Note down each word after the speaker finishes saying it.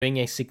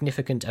a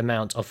significant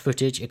amount of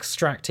footage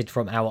extracted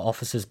from our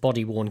officers'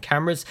 body-worn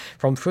cameras,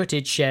 from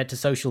footage shared to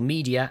social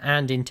media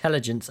and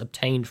intelligence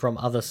obtained from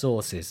other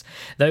sources.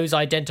 Those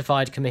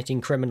identified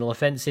committing criminal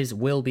offences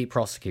will be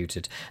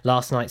prosecuted.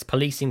 Last night's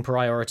policing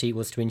priority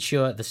was to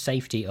ensure the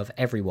safety of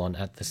everyone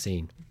at the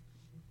scene.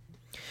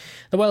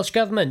 The Welsh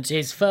Government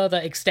is further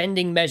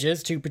extending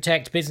measures to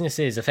protect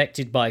businesses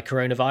affected by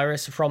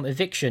coronavirus from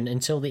eviction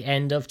until the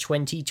end of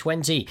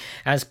 2020.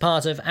 As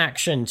part of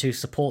action to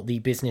support the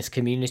business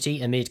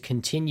community amid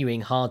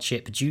continuing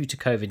hardship due to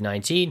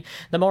COVID-19,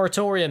 the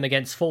moratorium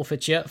against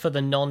forfeiture for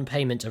the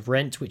non-payment of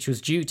rent, which was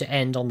due to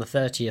end on the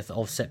 30th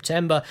of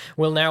September,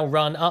 will now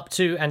run up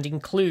to and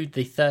include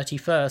the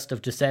 31st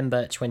of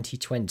December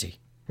 2020.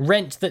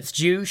 Rent that's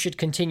due should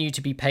continue to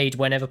be paid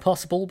whenever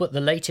possible, but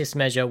the latest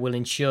measure will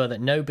ensure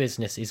that no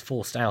business is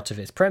forced out of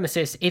its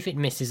premises if it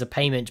misses a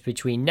payment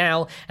between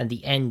now and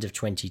the end of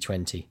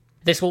 2020.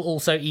 This will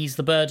also ease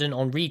the burden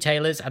on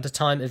retailers at a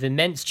time of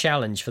immense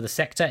challenge for the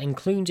sector,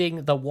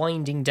 including the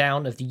winding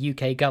down of the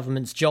UK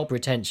government's job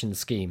retention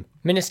scheme.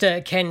 Minister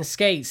Ken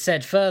Skates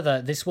said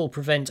further this will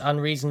prevent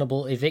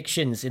unreasonable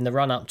evictions in the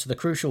run-up to the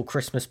crucial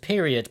Christmas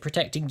period,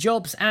 protecting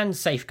jobs and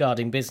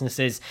safeguarding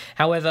businesses.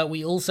 However,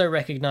 we also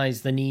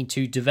recognise the need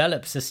to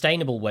develop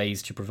sustainable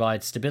ways to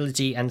provide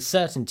stability and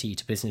certainty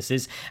to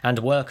businesses and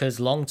workers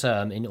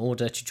long-term in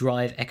order to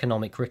drive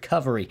economic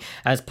recovery.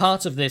 As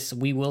part of this,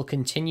 we will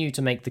continue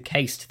to make the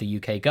case to the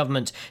UK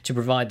government to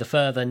provide the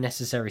further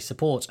necessary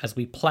support as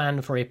we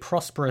plan for a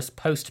prosperous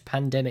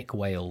post-pandemic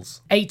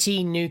Wales.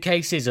 18 new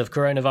cases of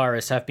coronavirus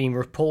have been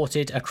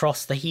reported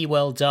across the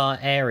Hywel Dda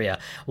area.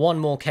 One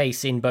more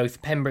case in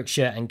both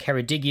Pembrokeshire and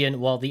Ceredigion,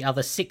 while the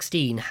other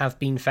 16 have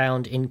been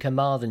found in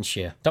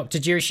Carmarthenshire. Dr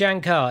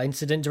Girishankar,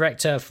 Incident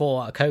Director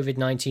for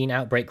COVID-19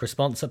 Outbreak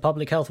Response at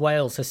Public Health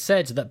Wales, has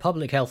said that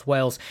Public Health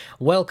Wales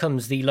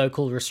welcomes the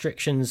local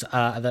restrictions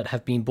that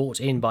have been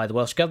brought in by the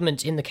Welsh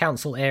Government in the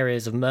council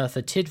areas of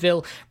Merthyr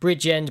Tydfil,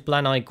 Bridgend,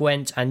 Blaenau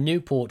Gwent and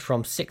Newport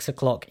from 6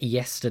 o'clock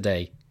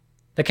yesterday.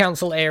 The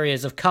council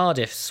areas of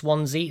Cardiff,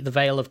 Swansea, the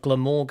Vale of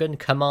Glamorgan,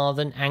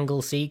 Carmarthen,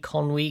 Anglesey,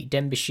 Conwy,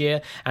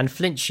 Denbighshire and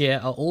Flintshire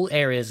are all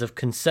areas of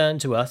concern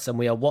to us, and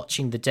we are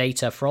watching the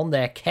data from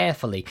there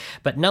carefully.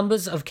 But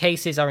numbers of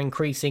cases are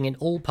increasing in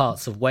all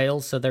parts of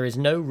Wales, so there is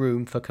no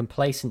room for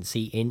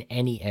complacency in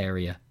any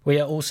area. We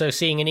are also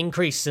seeing an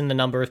increase in the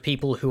number of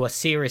people who are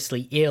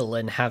seriously ill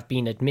and have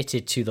been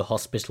admitted to the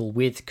hospital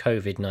with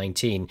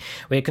COVID-19.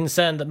 We are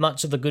concerned that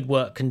much of the good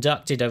work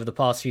conducted over the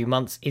past few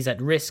months is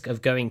at risk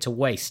of going to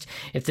waste.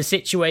 If the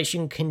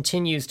situation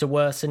continues to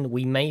worsen,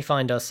 we may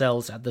find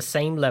ourselves at the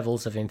same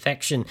levels of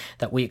infection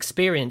that we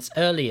experienced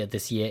earlier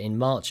this year in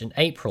March and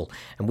April,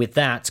 and with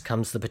that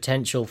comes the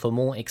potential for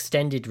more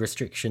extended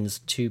restrictions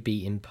to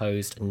be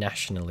imposed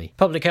nationally.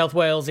 Public Health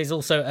Wales is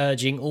also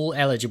urging all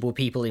eligible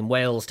people in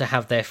Wales to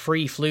have their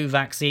free flu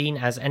vaccine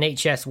as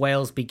NHS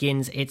Wales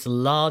begins its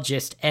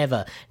largest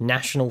ever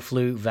national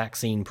flu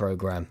vaccine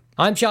programme.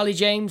 I'm Charlie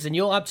James and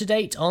you're up to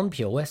date on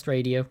Pure West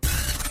Radio.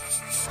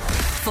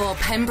 For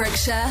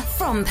Pembrokeshire,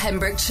 from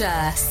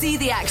Pembrokeshire. See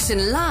the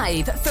action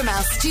live from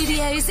our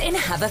studios in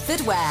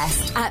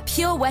Haverfordwest at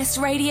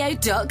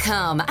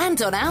purewestradio.com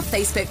and on our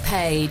Facebook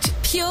page,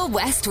 Pure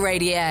West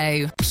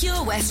Radio.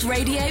 Pure West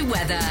Radio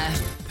weather.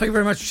 Thank you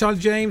very much, Charlie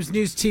James.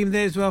 News team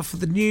there as well for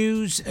the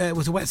news. It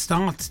was a wet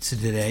start to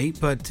today,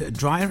 but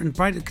drier and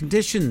brighter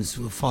conditions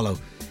will follow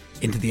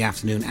into the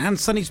afternoon, and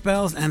sunny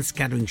spells and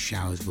scattering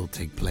showers will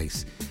take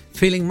place.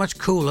 Feeling much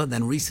cooler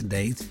than recent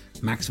days.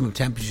 Maximum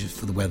temperatures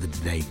for the weather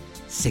today,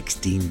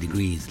 16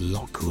 degrees, a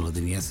lot cooler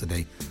than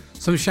yesterday.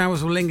 Some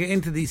showers will linger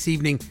into this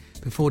evening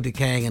before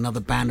decaying another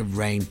band of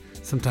rain,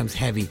 sometimes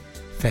heavy,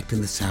 affecting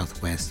the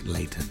southwest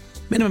later.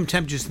 Minimum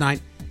temperatures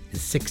tonight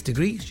is 6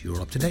 degrees. You're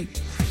up to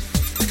date.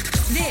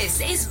 This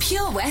is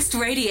Pure West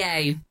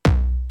Radio.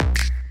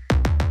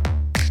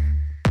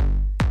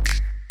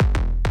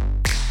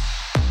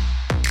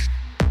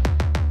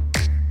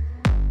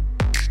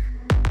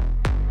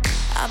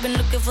 I've been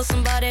looking for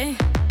somebody,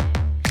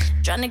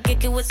 trying to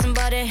kick it with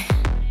somebody.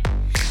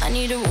 I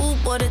need a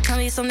rude boy to tell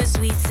me something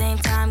sweet. Same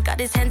time, got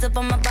his hands up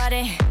on my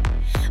body.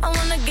 I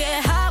wanna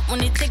get hot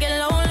when he take it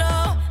low,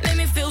 low. Make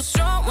me feel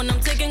strong when I'm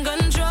taking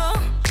control.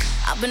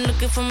 I've been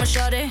looking for my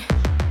shorty,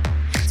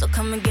 so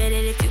come and get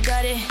it if you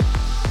got it.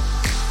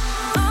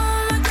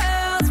 All my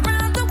girls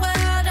round the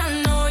world,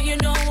 I know you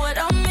know what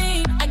I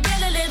mean. I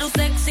get a little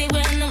sexy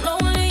when I'm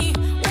lonely.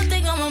 One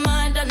thing on my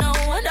mind, I know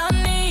what I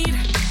need.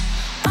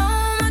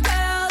 All my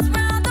girls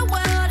round the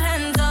world,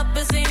 hands up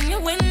and sing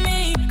it with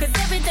me. Cause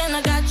everything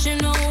I got, you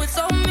know it's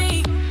on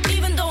me.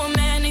 Even though a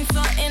man ain't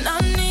something I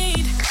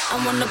need. I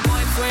want a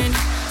boyfriend,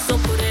 so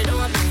put it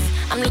on me.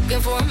 I'm looking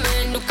for a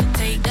man who could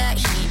take that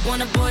heat.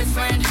 Want a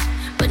boyfriend,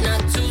 but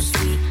not too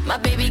sweet. My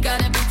baby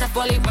got a beat up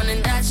while he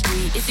running that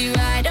street. Is he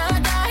ride or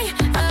die?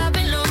 I've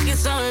been looking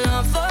so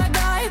long for a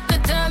guy who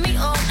could turn me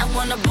on. I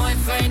want a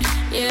boyfriend,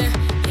 yeah,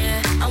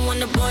 yeah. I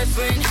want a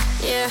boyfriend,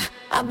 yeah.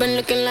 I've been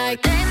looking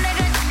like where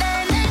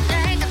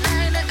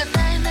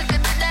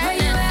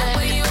you at?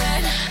 Where you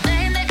at?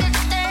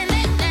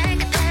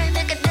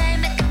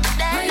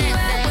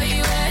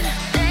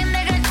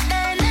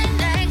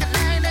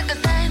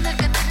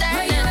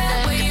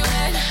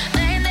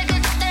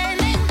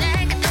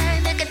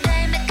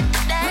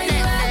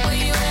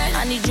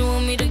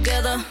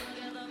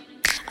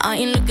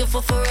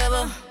 for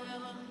forever.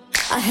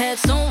 I had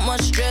so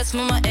much stress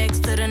from my ex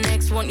to the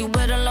next one. You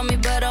better love me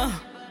better.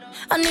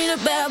 I need a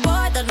bad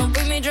boy that don't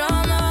bring me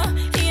drama.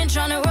 He ain't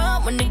tryna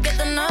run when they get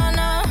the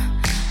nana.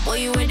 Boy,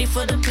 you ready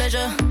for the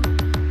pleasure?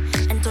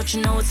 And don't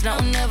you know it's now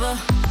or never?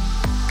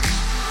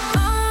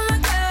 All my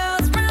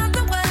girls round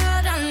the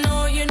world, I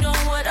know you know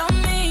what I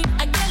mean.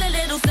 I get a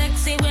little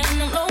sexy when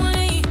I'm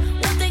lonely.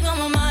 One thing on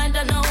my mind,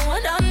 I know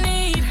what I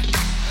need.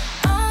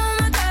 All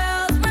my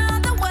girls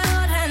round the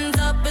world, hands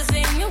up and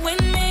sing it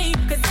with me.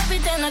 Cause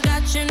everything I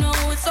got, you know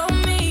it's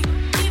on me.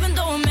 Even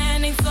though a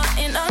man ain't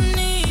something I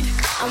need.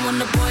 I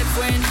want a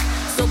boyfriend,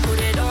 so put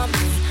it on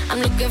me. I'm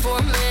looking for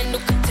a man who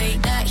can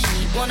take that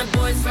heat. Want a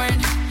boyfriend,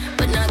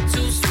 but not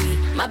too sweet.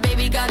 My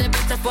baby got a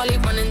bit tough while he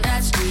running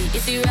that street.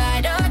 Is he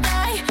ride or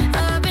die?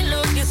 I've been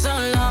looking so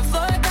long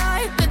for a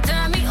guy who could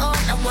turn me on.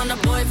 I want a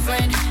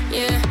boyfriend,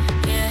 yeah,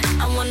 yeah.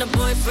 I want a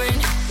boyfriend,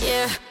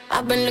 yeah.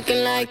 I've been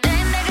looking like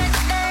that nigga.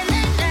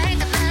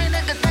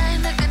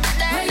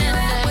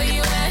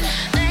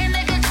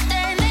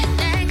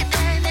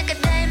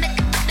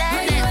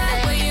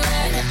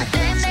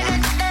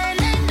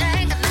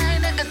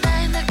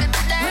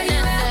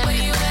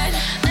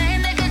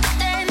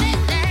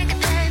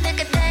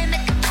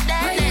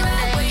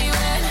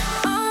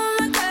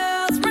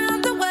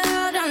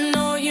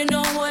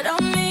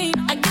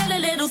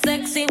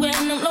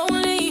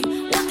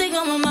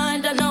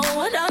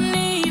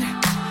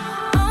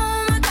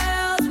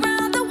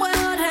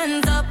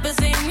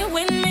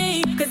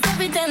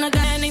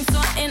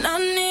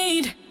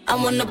 I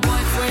want a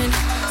boyfriend,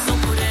 so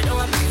put it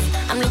on me.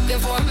 I'm looking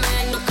for a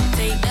man who can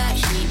take that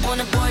heat.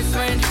 Want a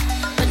boyfriend,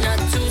 but not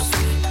too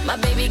sweet. My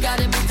baby got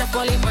a bit tough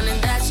while he running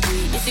that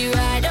street. Is he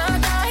ride or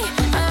die?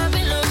 I've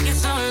been looking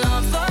so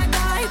long for a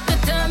guy who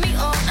could turn me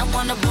on. I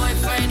want a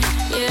boyfriend,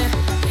 yeah,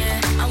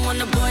 yeah. I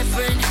want a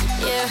boyfriend,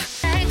 yeah.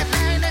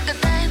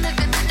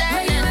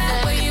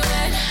 Where you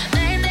at?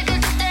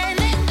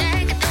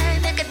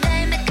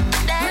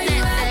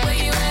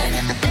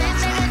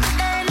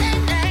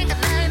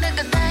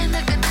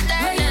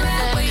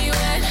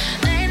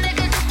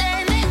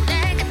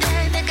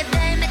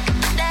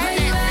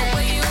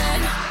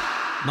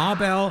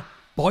 Marbell,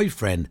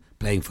 Boyfriend,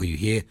 playing for you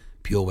here,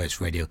 Pure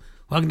West Radio.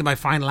 Welcome to my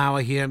final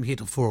hour here. I'm here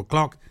till 4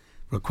 o'clock.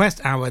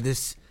 Request hour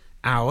this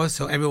hour,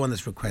 so everyone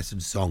that's requested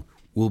a song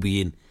will be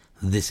in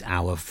this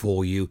hour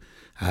for you.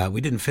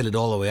 We didn't fill it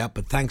all the way up,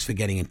 but thanks for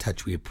getting in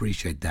touch. We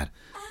appreciate that.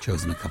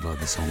 Chosen a couple of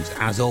the songs.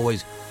 As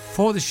always,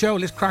 for the show,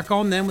 let's crack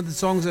on then with the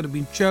songs that have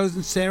been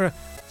chosen. Sarah,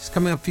 it's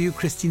coming up for you,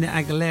 Christina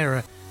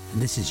Aguilera,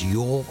 and this is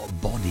Your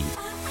Body.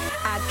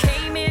 I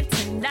came in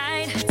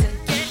tonight to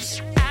get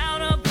you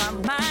out of my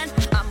mind.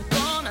 I'm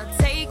gonna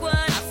take what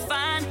I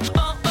find.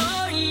 Oh,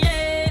 oh,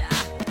 yeah.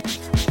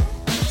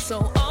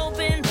 So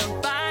open the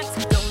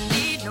box. Don't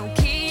need no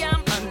key,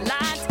 I'm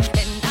unlocked.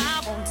 And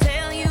I won't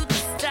tell you to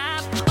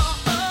stop.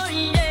 Oh, oh,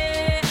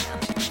 yeah.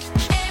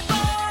 Hey,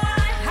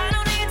 boy, I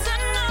don't need to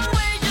know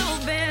where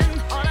you've been.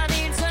 All I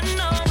need to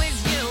know is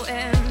you,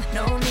 and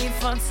no need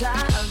for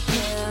talking.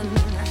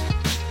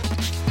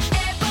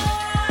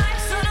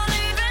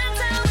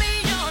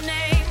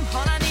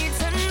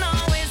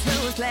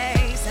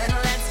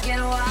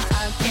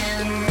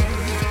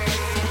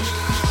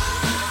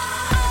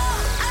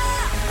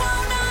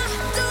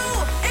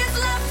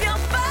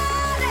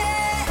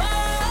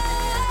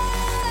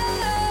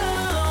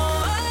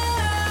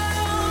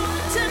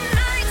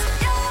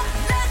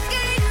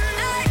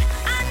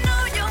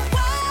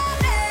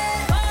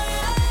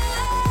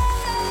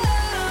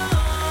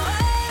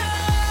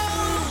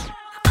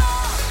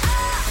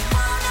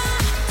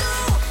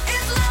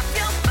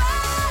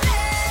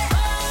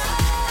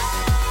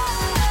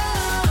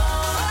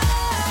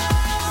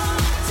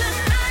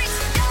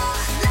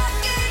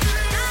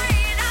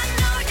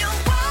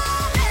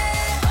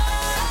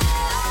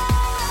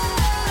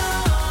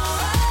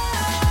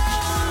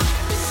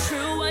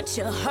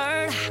 You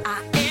heard,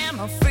 I am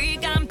a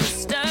freak, I'm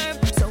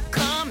disturbed. So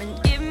come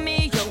and give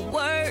me your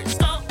words.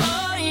 Oh,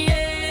 oh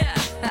yeah.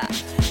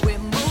 We're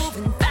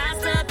moving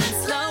faster than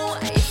slow.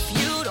 If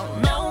you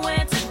don't know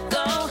where to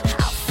go,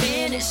 I'll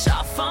finish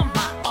off on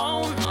my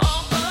own.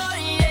 Oh, oh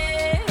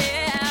yeah.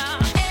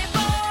 Hey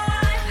boy,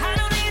 I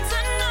don't need to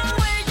know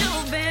where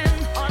you've been.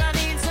 All I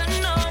need to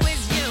know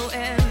is you,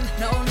 and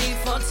no need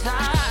for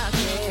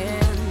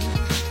talking.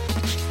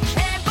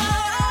 Hey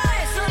boy,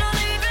 so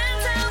don't even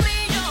tell me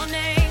your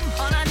name.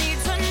 All I need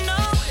to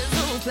know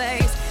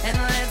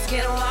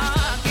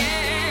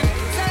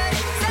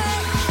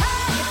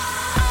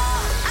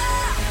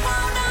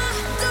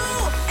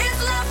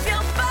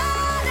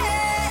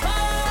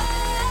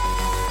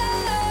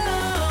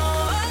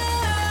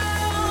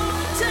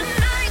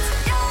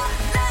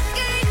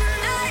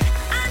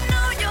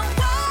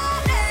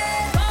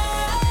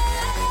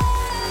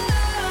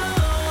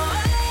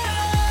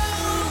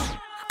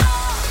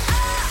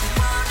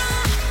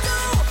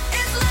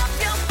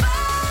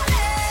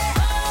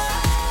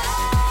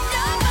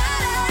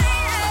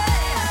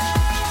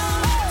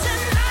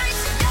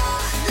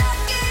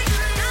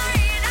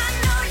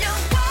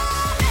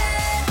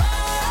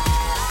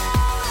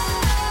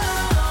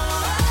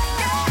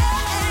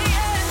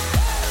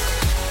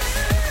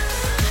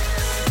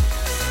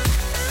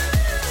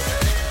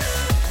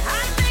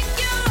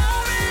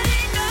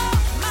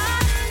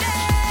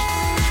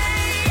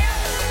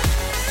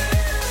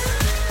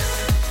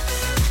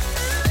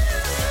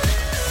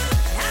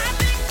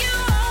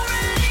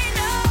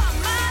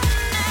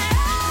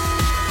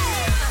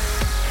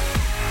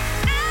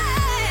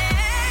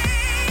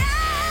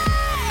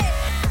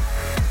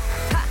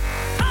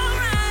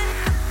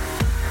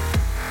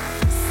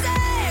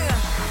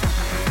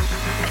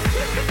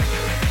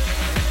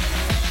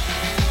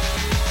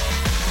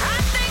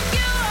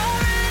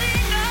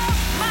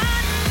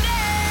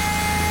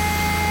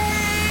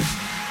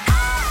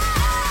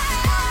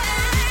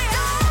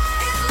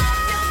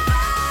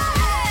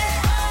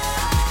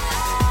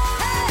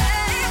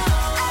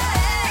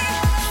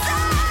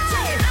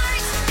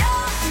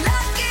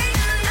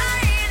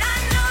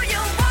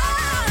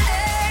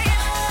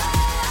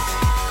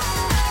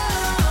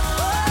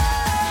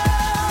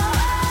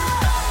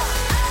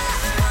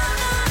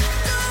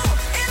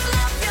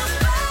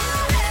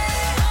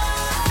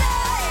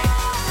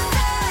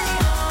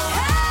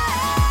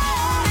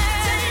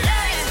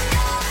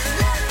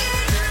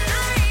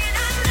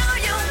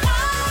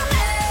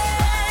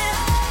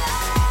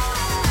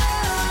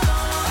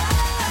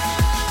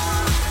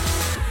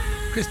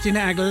Christina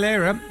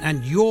Aguilera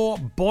and Your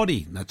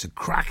Body. That's a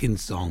cracking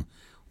song.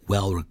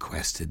 Well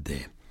requested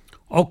there.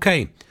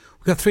 Okay,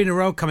 we've got 3 in a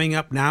row coming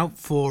up now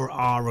for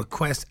our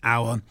request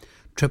hour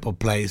triple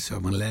play. So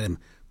I'm going to let him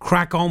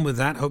crack on with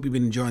that. Hope you've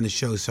been enjoying the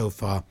show so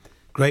far.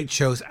 Great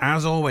shows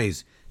as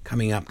always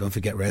coming up. Don't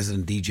forget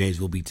resident DJs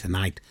will be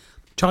tonight.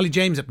 Charlie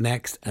James up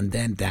next and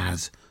then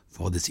Daz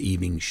for this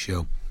evening's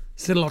show.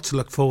 Still lots to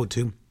look forward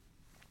to.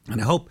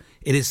 And I hope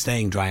it is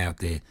staying dry out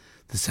there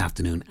this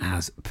afternoon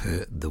as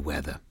per the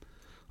weather.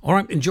 All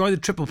right, enjoy the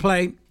triple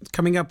play. It's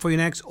coming up for you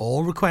next.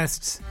 All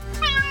requests.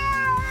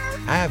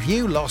 Have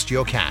you lost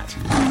your cat?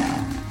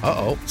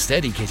 Uh-oh,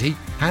 steady kitty.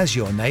 Has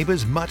your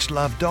neighbour's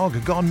much-loved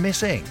dog gone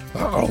missing?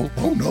 Uh-oh,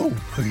 oh no.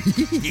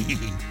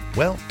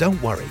 Well, don't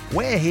worry.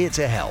 We're here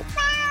to help.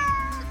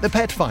 The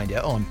Pet Finder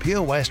on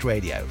Pure West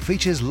Radio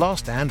features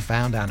lost and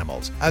found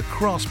animals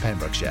across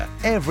Pembrokeshire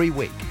every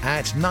week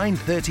at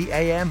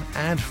 9:30am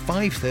and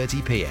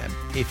 5:30pm.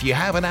 If you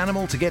have an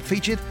animal to get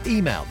featured,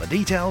 email the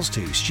details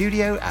to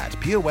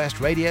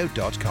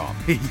studio@purewestradio.com.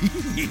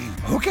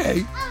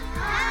 Okay.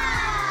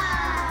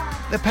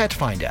 The Pet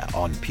Finder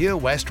on Pure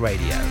West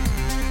Radio.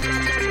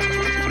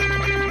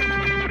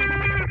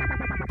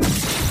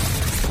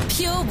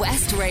 Pure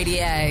West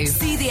Radio.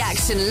 See the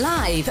action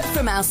live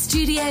from our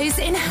studios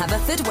in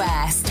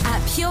Haverfordwest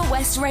at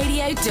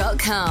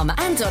purewestradio.com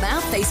and on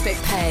our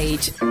Facebook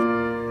page.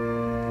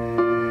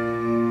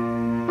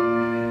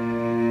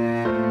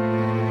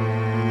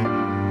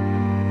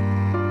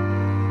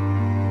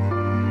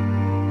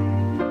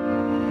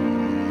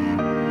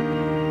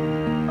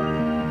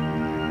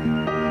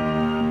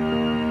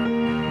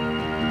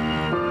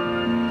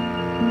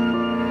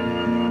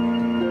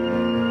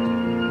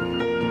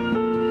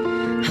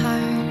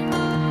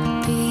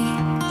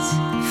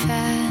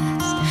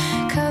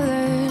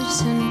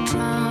 Colors and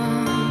promises,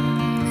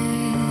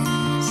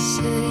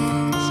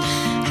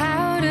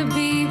 how to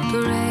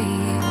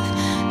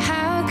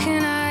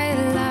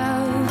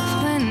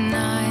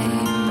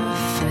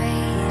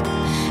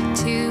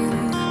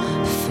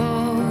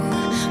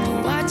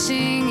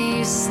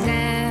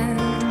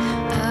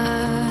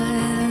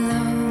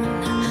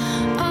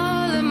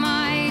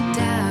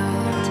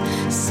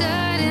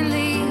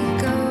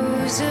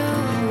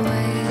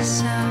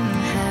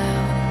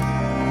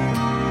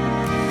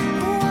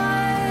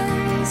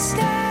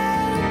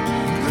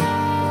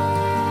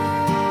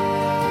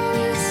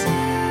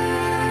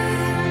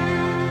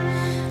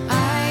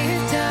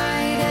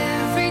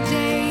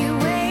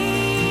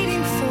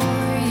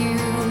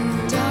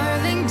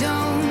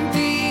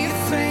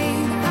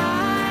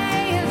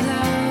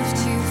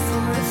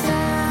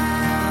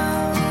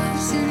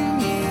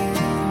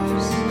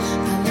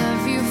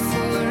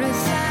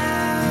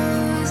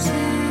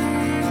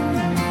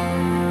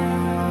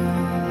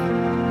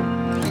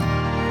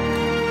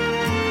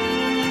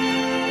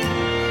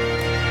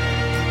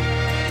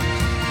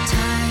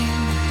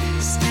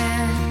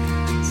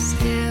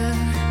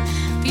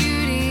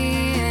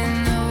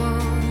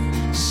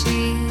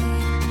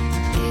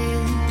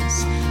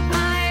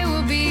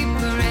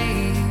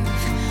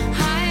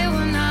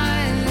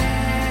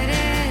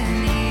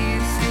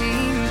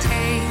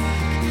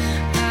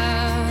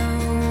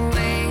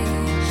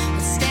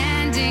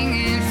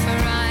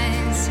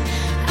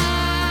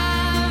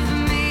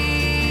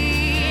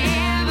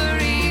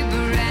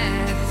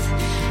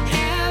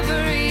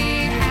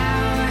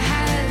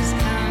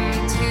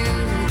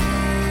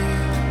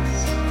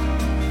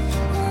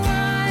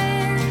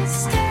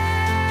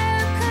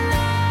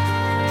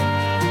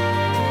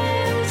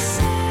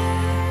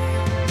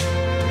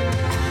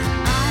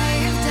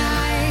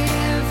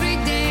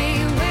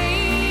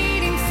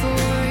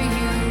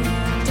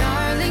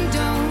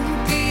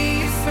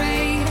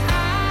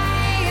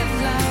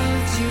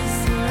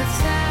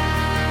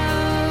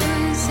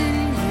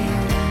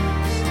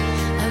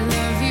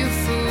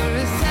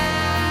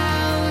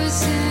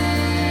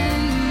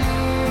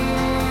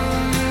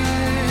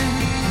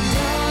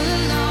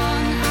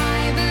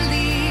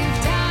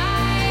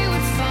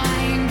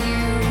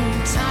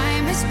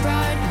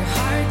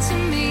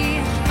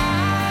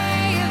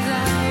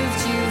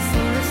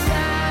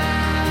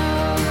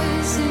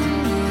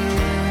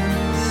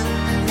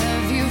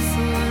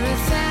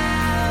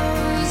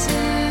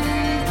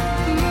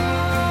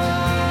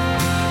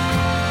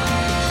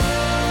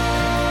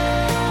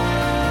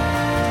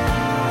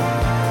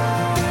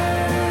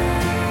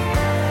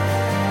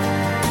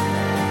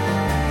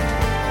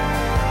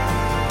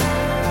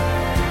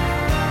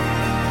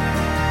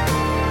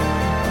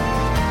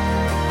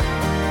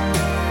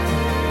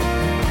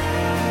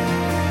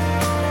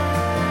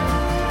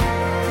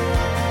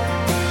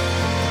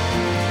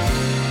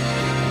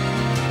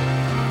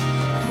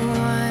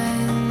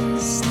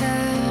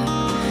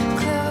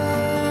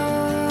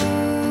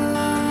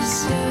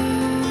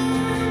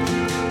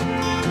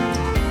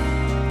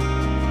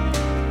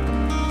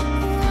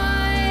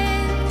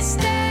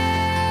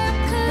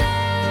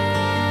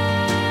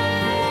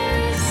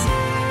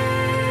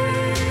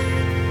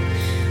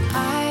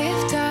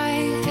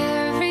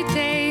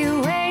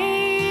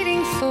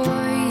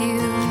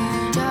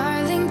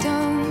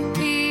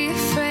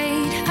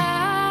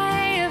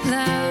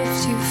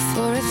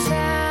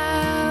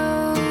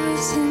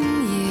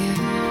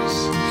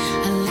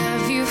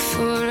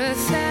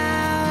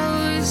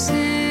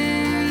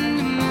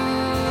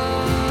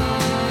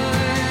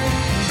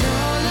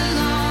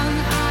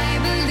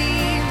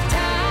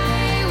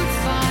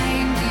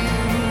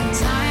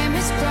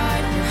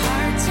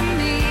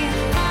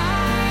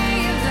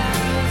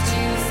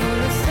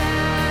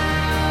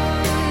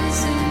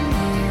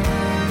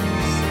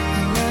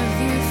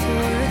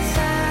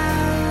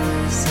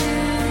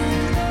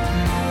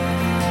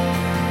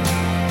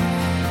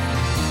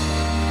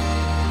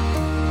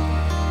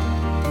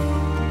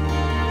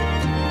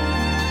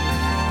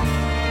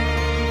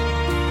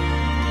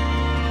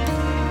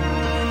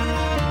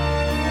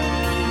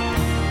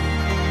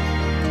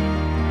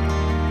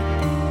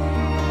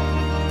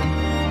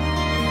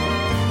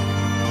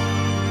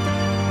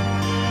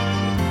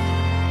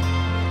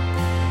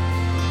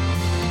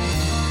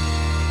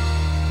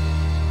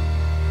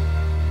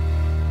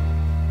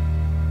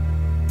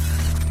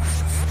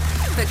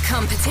For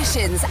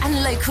competitions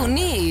and local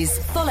news,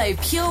 follow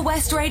Pure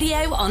West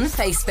Radio on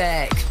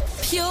Facebook.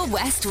 Pure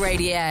West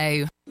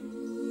Radio.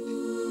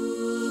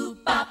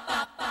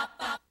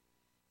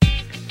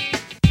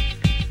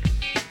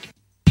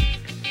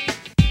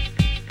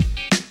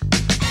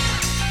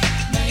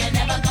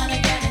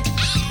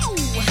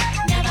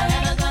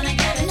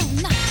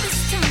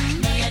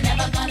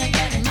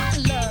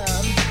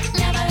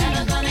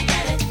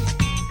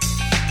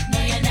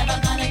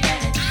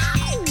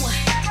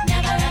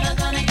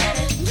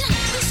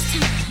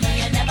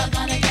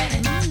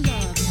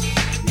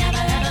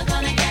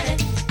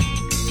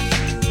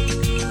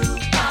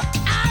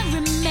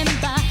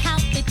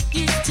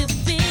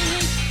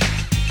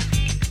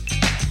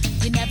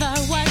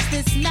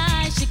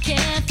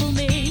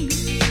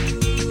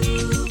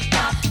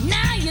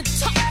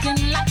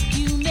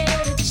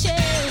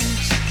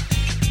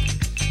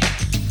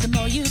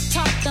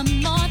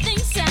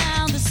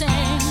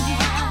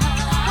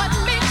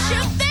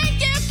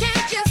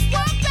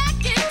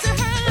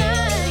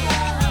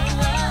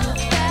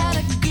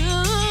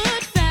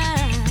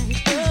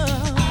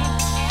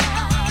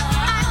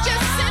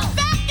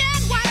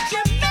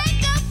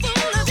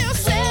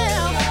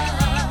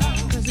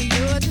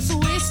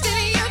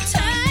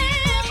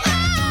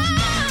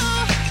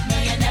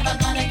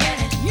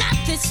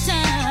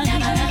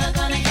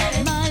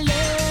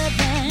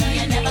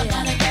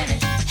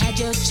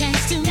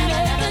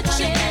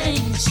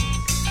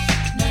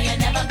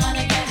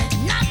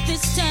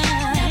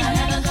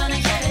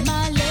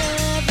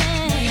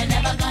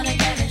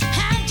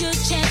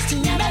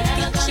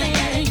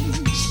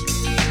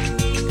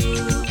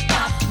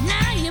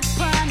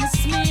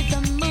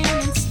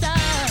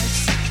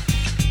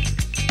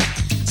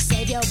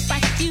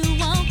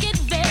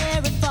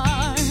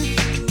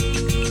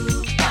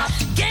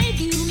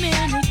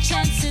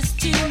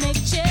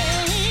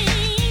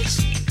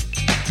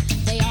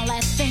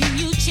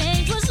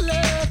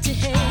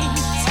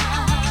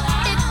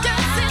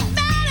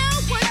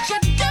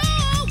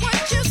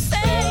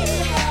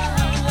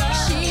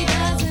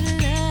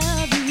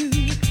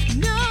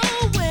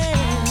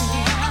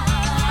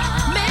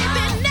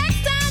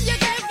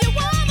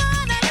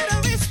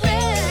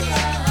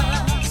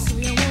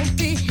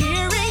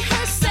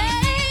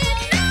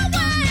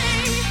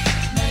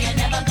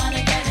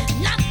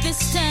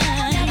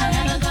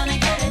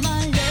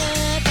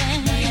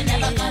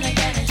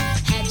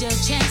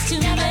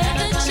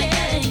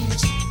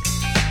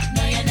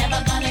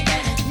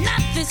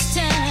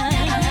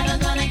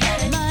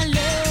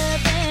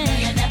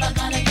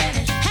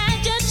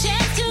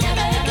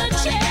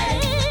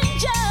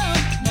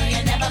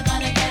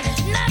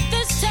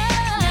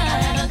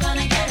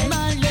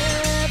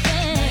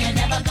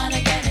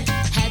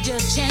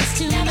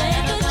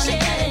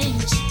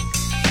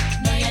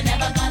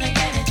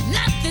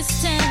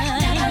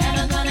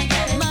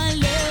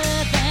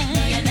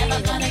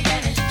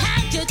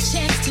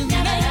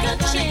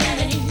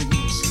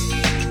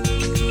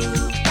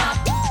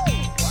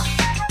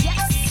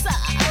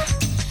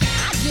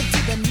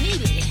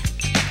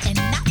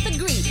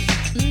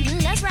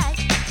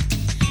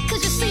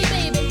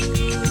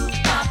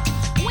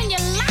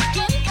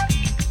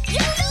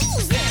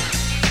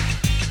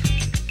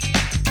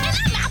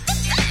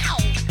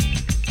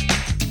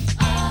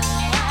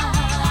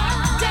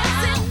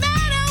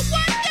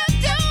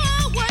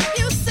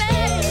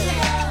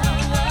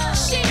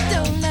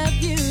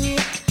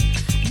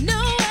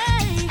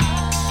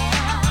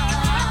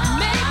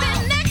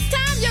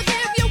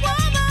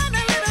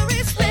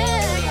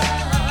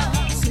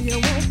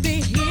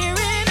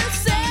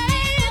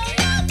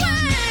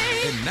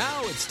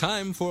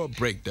 For a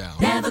breakdown.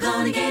 Never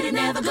gonna get it,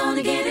 never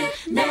gonna get it,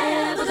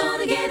 never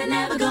gonna get it,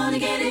 never gonna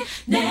get it,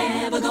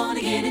 never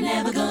gonna get it,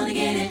 never gonna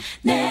get it,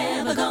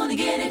 never gonna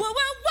get it.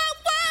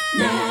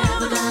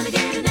 Never gonna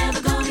get it,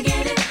 never gonna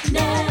get it,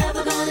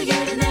 never gonna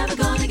get it, never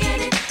gonna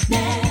get it,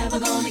 never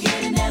gonna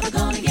get it, never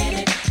gonna get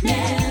it,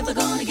 never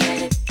gonna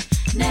get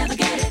it, never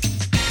get it.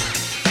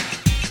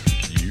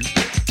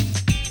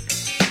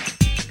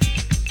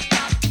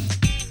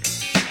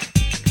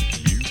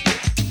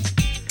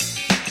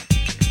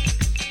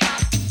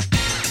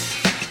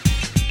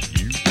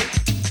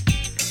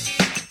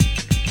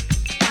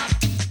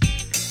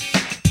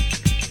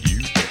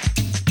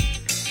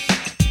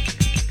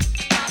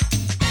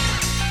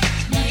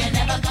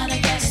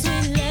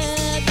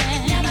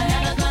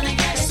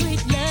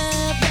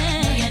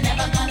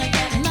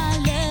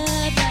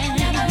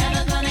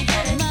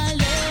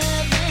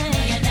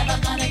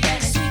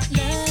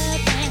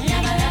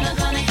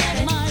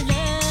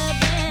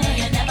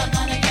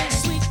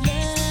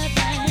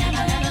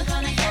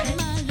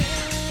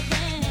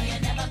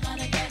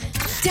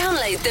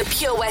 Download the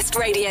Pure West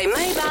Radio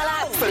mobile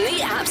app from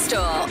the App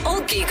Store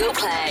or Google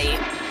Play.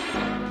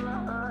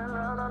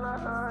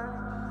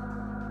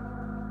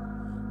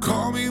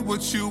 Call me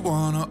what you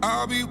wanna,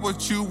 I'll be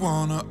what you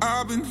wanna.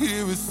 I've been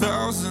here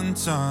 1,000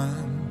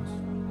 times.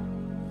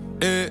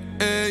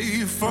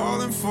 Hey,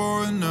 falling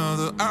for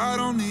another, I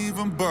don't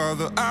even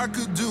bother. I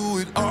could do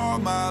it all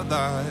my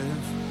life.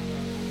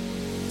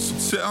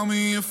 So tell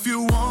me if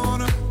you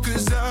wanna,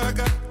 'cause I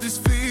got this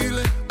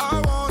feeling. I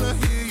wanna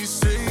hear you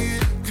say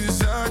it,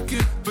 'cause I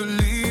can't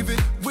believe it.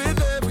 With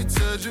every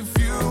touch of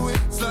you,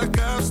 it's like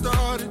I've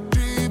started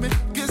dreaming.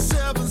 Guess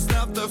heaven's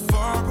not that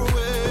far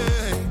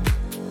away.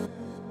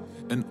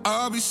 And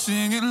I'll be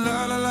singing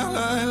la la la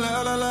la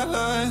la la la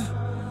la.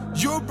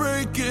 You're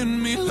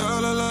breaking me la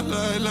la la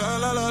la la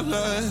la la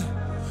la.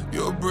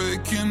 You're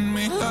breaking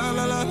me la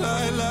la la la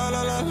la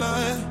la la la.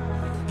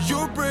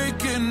 You're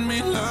breaking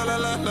me la la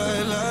la la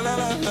la la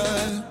la la.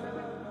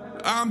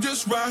 I'm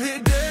just right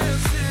here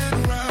dancing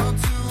around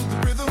to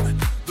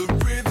the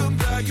rhythm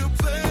that you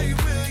play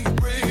when you're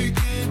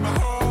breaking my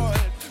heart.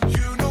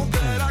 You know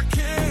that I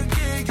can't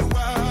get you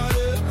out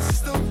of the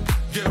system.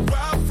 Yeah,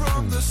 right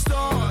from the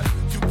start,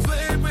 you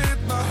play with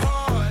my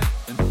heart,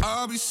 and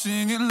I'll be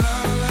singing la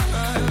la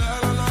la la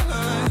la la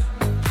la.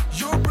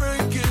 You're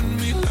breaking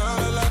me la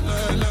la la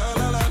la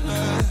la la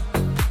la.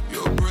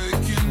 You're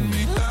breaking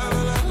me la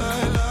la la la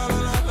la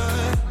la la.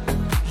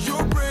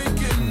 You're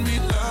breaking me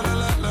la la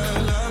la la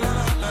la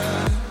la la.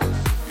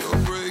 You're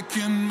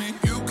breaking me.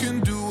 You can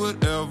do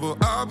whatever.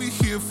 I'll be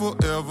here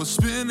forever,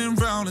 spinning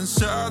round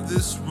inside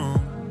this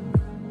room.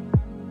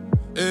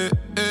 Hey,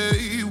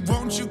 hey,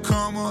 won't you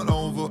come on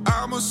over?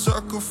 I'm a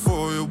sucker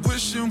for you,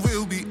 wishing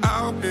we'll be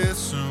out here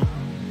soon.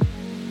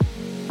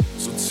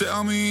 So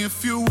tell me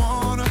if you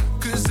wanna,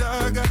 'cause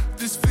I got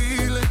this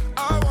feeling.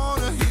 I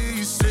wanna hear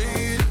you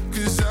say it,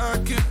 'cause I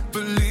can't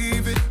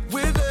believe it.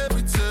 With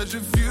every touch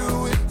of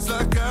you, it's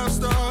like I've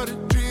started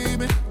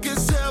dreaming.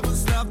 Guess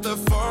heaven's not that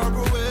far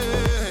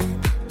away.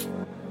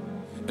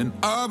 And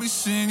I'll be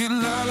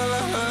singing la la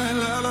la la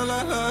la la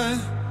la la.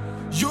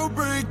 You're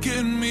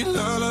breaking me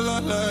la la la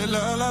la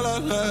la la la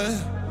la.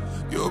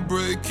 You're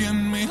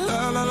breaking me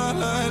la la la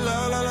la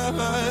la la la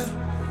la.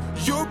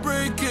 You're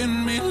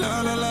breaking me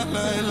la la la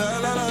la la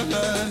la la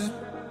la.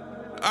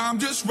 I'm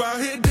just right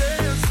here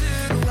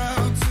dancing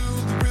around to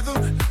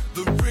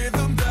the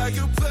rhythm that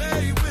you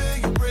play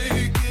when you're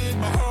breaking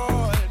my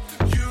heart.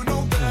 You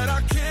know that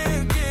I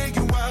can't get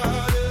you out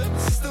of the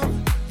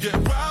system. Yeah,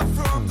 right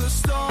from the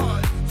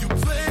start, you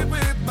play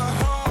with my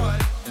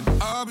heart,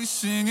 and I'll be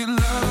singing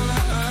la la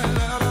la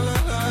la la la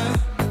la.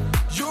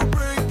 You're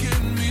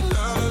breaking me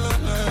la la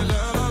la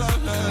la la la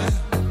la.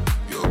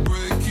 You're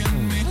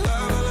breaking me la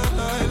la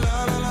la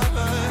la la la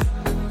la.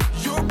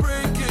 You're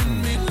breaking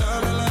me la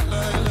la la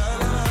la la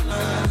la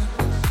la.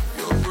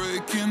 You're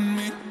breaking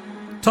me.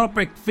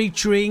 Topic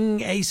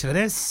featuring Ace of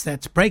S.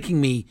 That's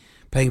Breaking Me.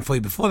 Playing for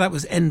you before that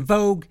was En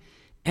Vogue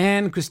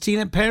and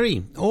Christina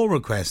Perry. All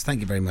requests.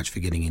 Thank you very much for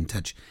getting in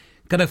touch.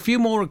 Got a few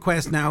more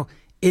requests now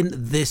in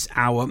this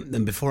hour.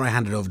 And before I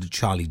hand it over to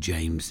Charlie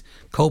James,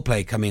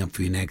 Coldplay coming up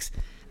for you next.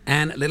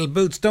 And Little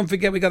Boots. Don't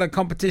forget we got a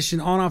competition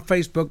on our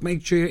Facebook.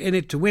 Make sure you're in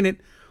it to win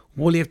it.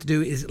 All you have to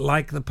do is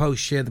like the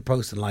post, share the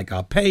post, and like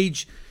our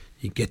page.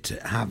 You get to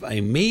have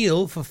a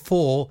meal for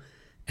 4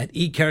 at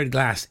E. Carrot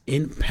Glass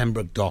in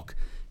Pembroke Dock.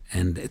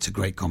 And it's a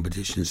great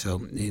competition,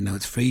 so, you know,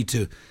 it's free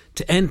to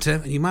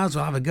enter. And you might as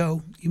well have a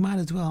go. You might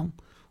as well.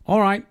 All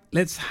right,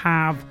 let's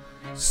have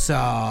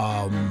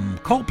some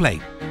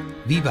Coldplay.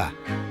 Viva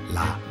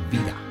la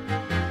vida.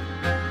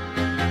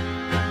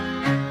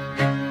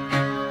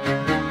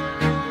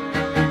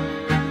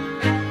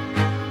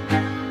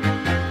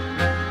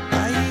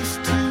 I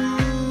used to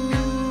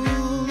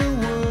rule the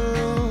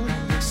world.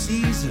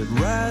 Seas would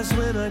rise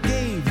when I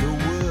gave the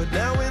word.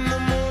 Now in the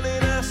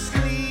morning I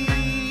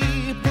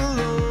sleep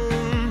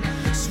alone.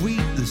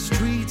 Sweep the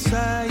streets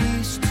I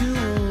used to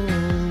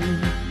own.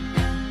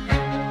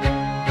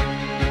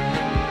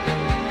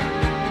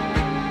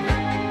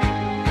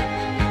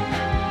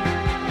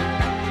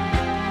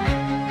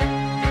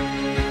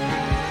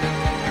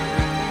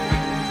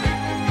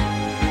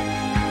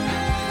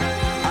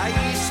 I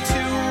used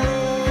to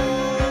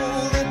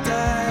roll the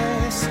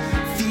dice,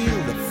 feel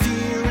the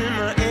fear in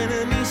my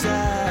enemy's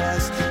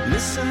eyes.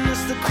 Listen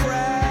as the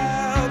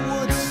crowd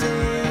would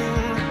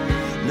sing.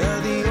 Now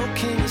the old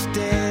king is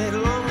dead,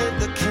 long live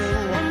the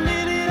king. One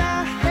minute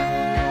I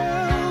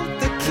held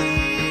the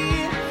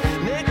key,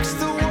 next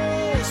the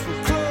walls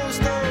were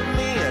closed on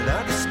me, and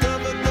I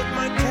discovered that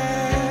my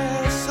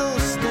castle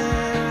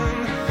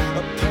stand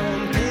upon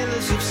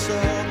pillars of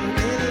salt and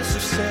pillars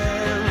of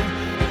sand.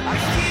 I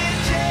hear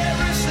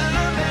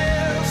Jerusalem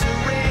bells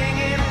are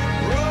ringing,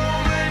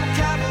 Roman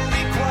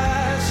cavalry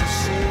choirs are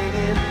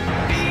singing.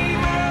 Be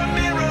my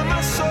mirror,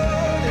 my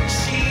sword and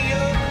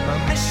shield, my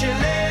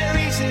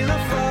missionaries in a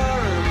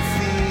foreign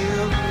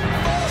field.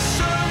 For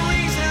some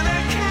reason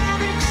I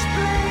can't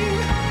explain,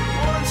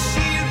 once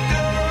you've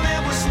gone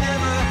it was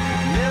never,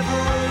 never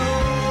an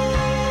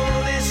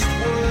honest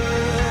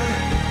word.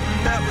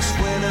 That was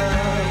when I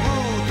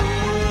ruled the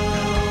world.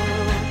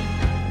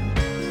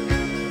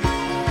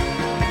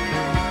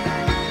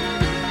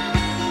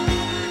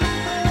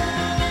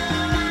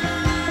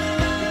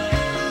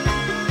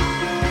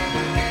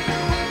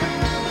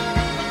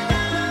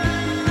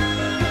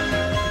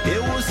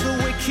 It was the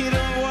wicked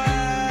and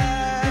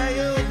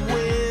wild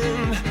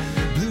wind,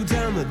 blew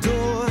down the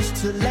doors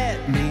to let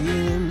me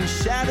in,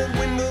 shattered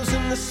windows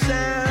and the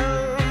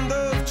sound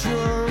of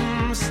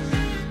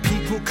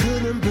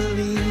couldn't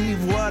believe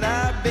what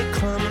I'd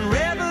become. And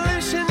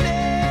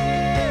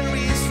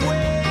revolutionaries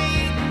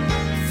wait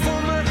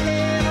for my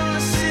head on a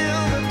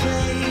silver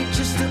plate,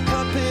 just a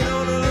puppet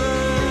on a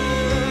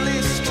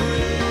lonely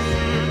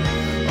string.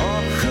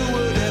 Oh, who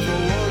would ever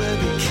want to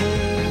be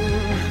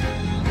king?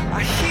 I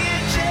hear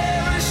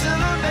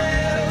Jerusalem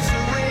bells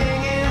are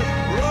ringing,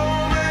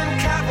 Roman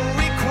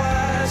cavalry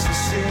choirs are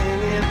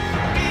singing.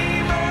 Be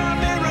my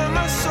mirror,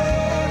 my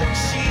sword and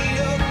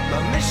shield,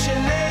 my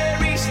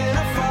missionaries in a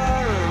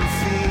foreign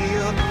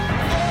field.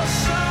 For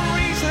some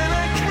reason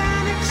I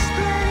can't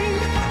explain,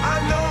 I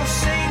know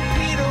St.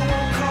 Peter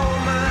won't call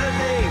my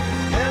name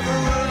ever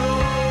an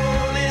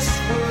honest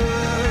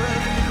word,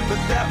 but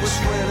that was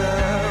when I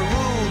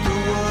ruled the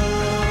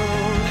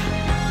world.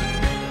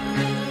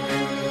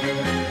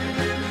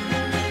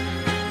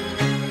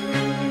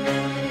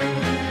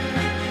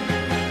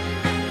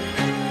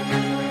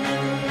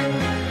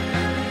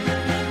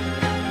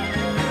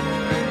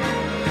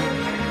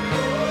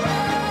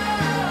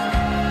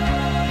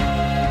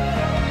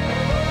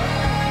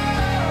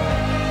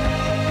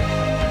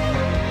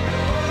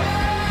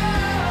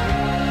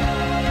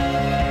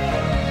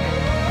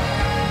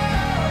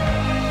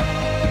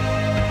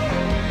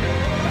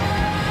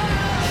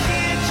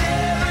 Hear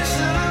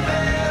Jerusalem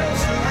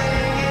bells are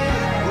ringing,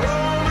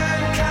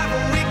 Roman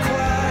cavalry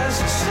choirs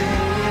are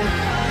singing.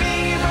 Be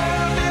my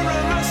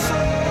mirror, my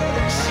sword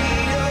and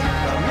shield,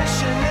 my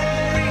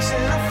missionaries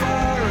in a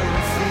foreign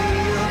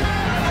field.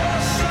 For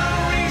some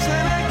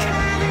reason I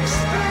can't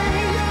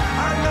explain,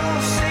 I know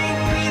St.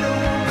 Peter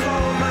won't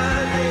call my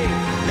name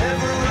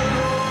ever an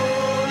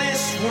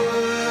honest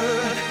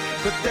word,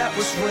 but that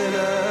was when I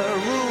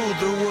ruled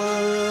the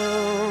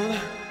world.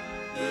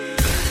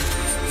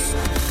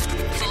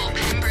 For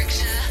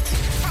Pembrokeshire,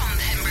 from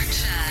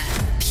Pembrokeshire.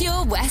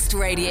 Pure West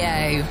Radio.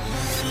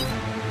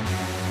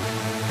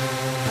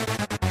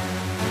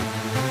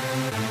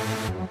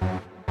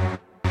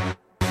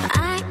 I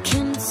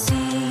can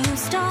see you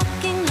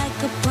stalking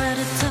like a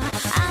predator.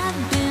 I've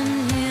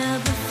been here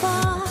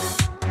before.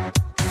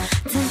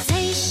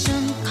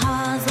 Temptation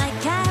calls like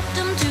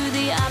captain to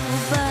the apple,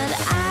 but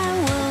I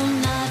will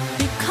not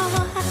be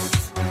caught.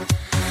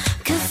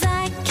 'Cause I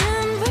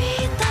can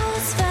read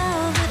those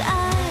velvet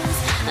eyes,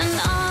 and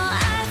all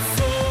I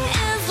see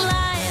is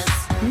lies.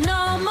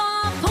 No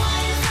more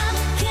poison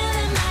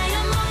killing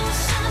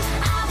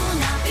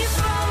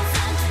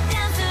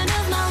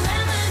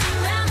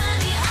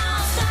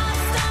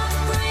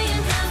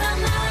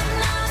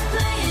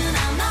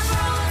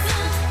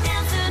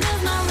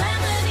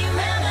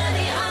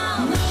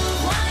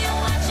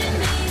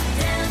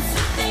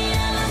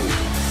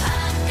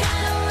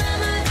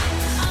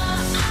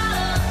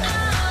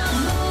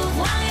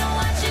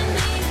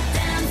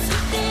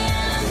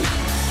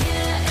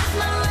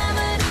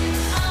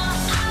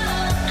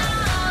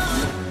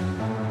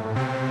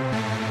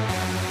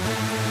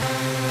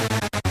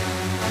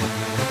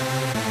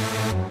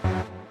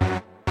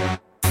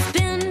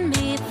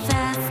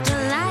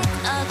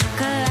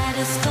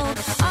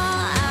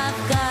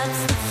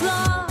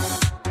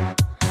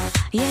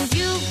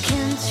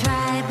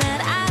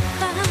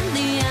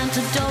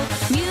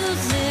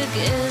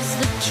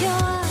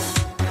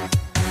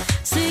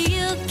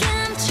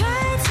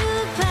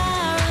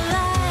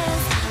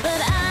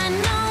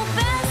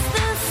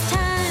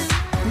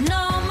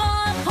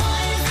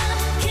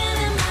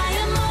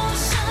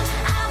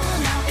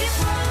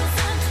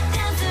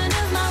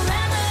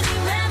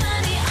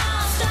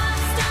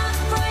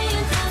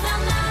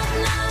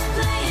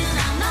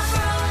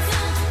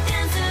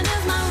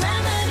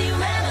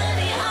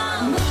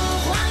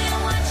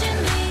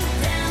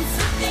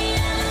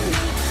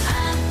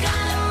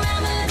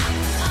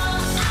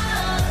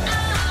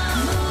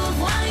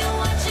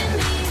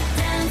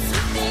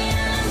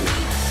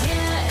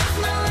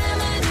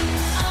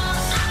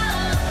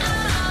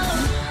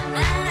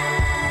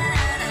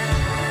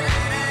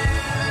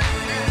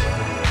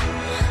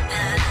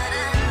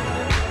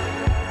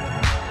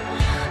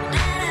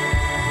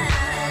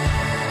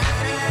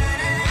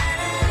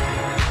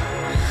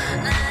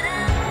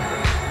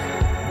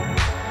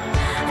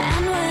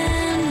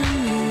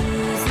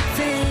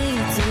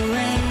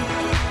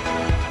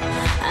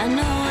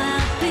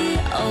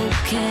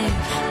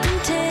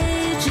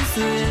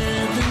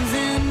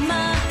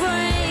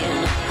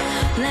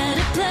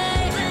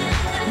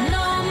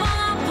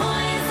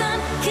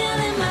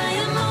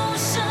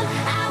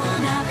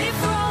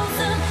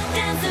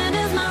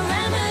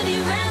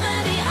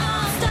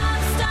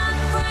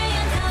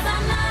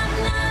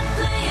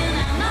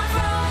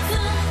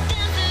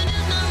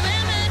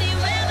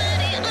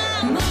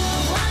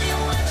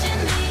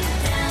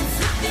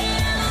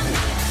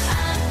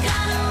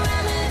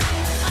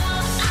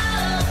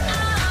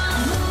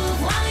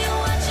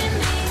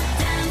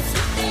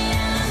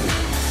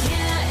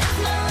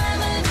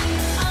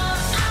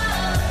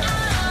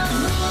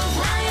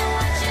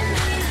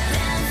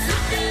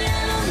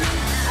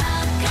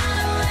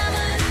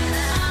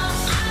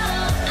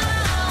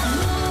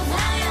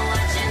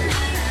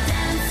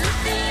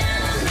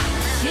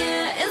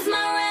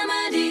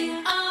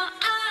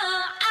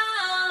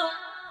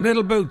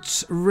Little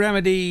Boots,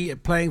 Remedy,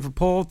 playing for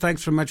Paul.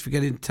 Thanks very much for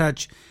getting in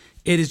touch.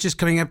 It is just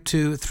coming up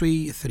to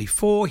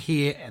 3:34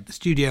 here at the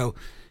studio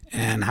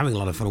and having a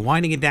lot of fun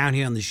winding it down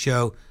here on the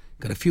show.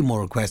 Got a few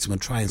more requests. I'm going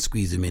to try and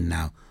squeeze them in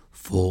now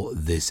for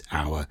this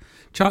hour.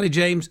 Charlie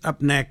James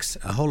up next.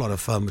 A whole lot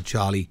of fun with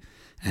Charlie,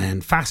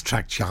 and Fast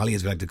Track Charlie,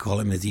 as we like to call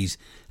him, as he's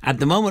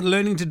at the moment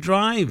learning to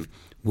drive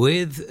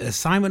with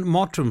Simon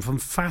Mottram from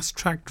Fast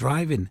Track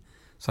Driving.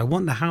 So I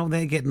wonder how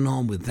they're getting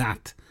on with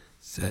that.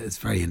 So it's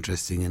very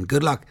interesting, and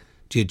good luck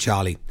to you,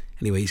 Charlie.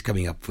 Anyway, he's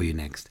coming up for you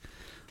next.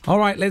 All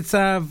right, let's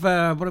have,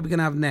 what are we going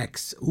to have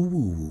next?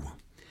 Ooh,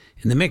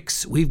 in the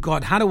mix, we've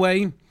got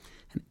Hadaway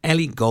and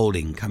Ellie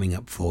Goulding coming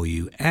up for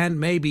you, and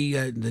maybe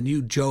the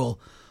new Joel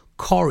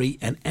Corey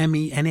and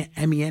Emmy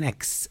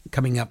NX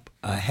coming up,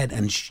 Head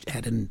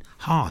and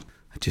Heart.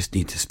 I just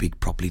need to speak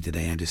properly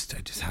today. I just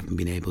haven't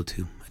been able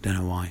to. I don't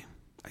know why.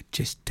 I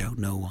just don't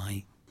know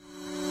why.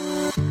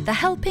 The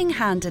Helping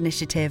Hand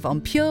Initiative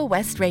on Pure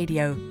West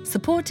Radio,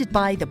 supported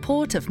by the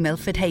Port of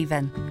Milford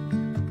Haven.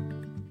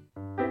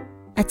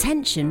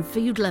 Attention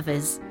food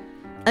lovers.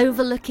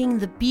 Overlooking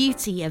the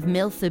beauty of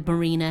Milford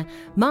Marina,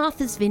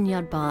 Martha's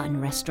Vineyard Bar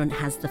and Restaurant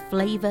has the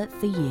flavour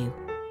for you.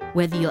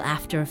 Whether you're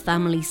after a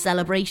family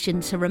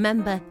celebration to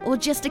remember or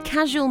just a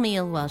casual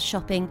meal while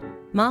shopping,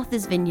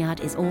 Martha's Vineyard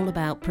is all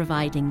about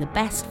providing the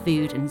best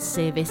food and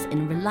service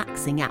in a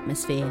relaxing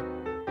atmosphere.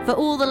 For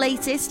all the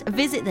latest,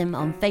 visit them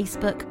on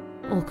Facebook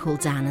or call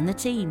Dan and the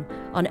team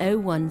on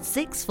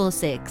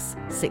 01646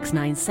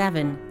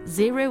 697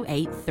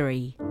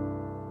 083.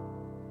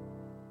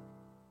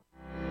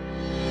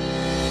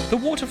 The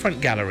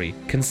Waterfront Gallery,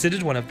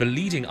 considered one of the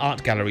leading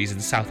art galleries in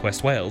South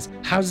West Wales,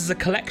 houses a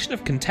collection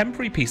of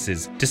contemporary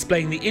pieces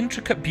displaying the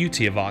intricate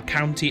beauty of our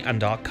county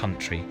and our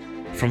country.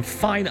 From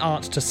fine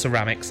art to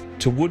ceramics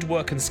to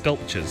woodwork and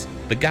sculptures,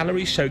 the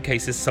gallery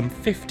showcases some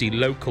 50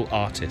 local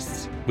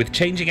artists. With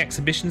changing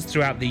exhibitions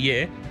throughout the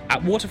year,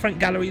 at Waterfront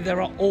Gallery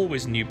there are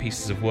always new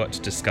pieces of work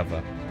to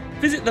discover.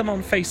 Visit them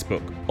on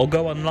Facebook or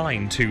go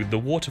online to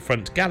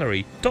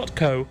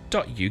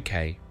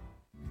thewaterfrontgallery.co.uk.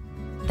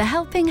 The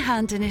Helping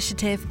Hand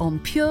Initiative on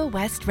Pure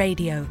West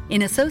Radio,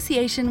 in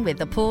association with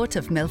the Port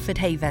of Milford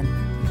Haven.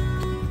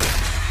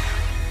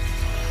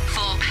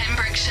 For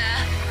Pembrokeshire,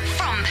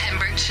 from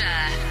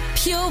Pembrokeshire,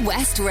 Pure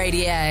West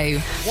Radio.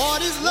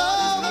 What is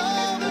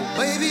love?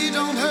 Baby,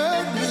 don't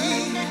hurt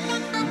me.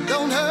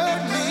 Don't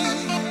hurt me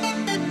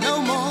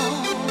no more.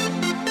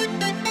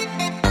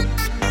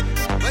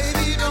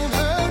 Baby, don't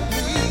hurt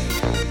me.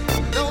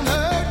 Don't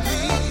hurt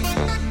me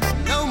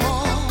no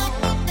more.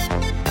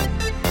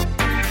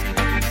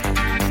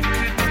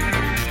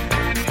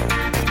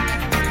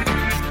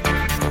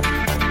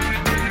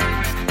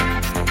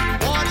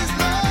 What is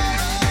love?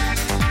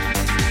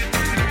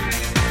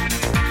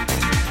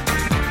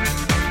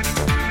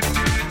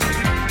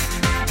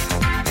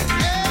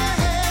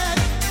 Yeah.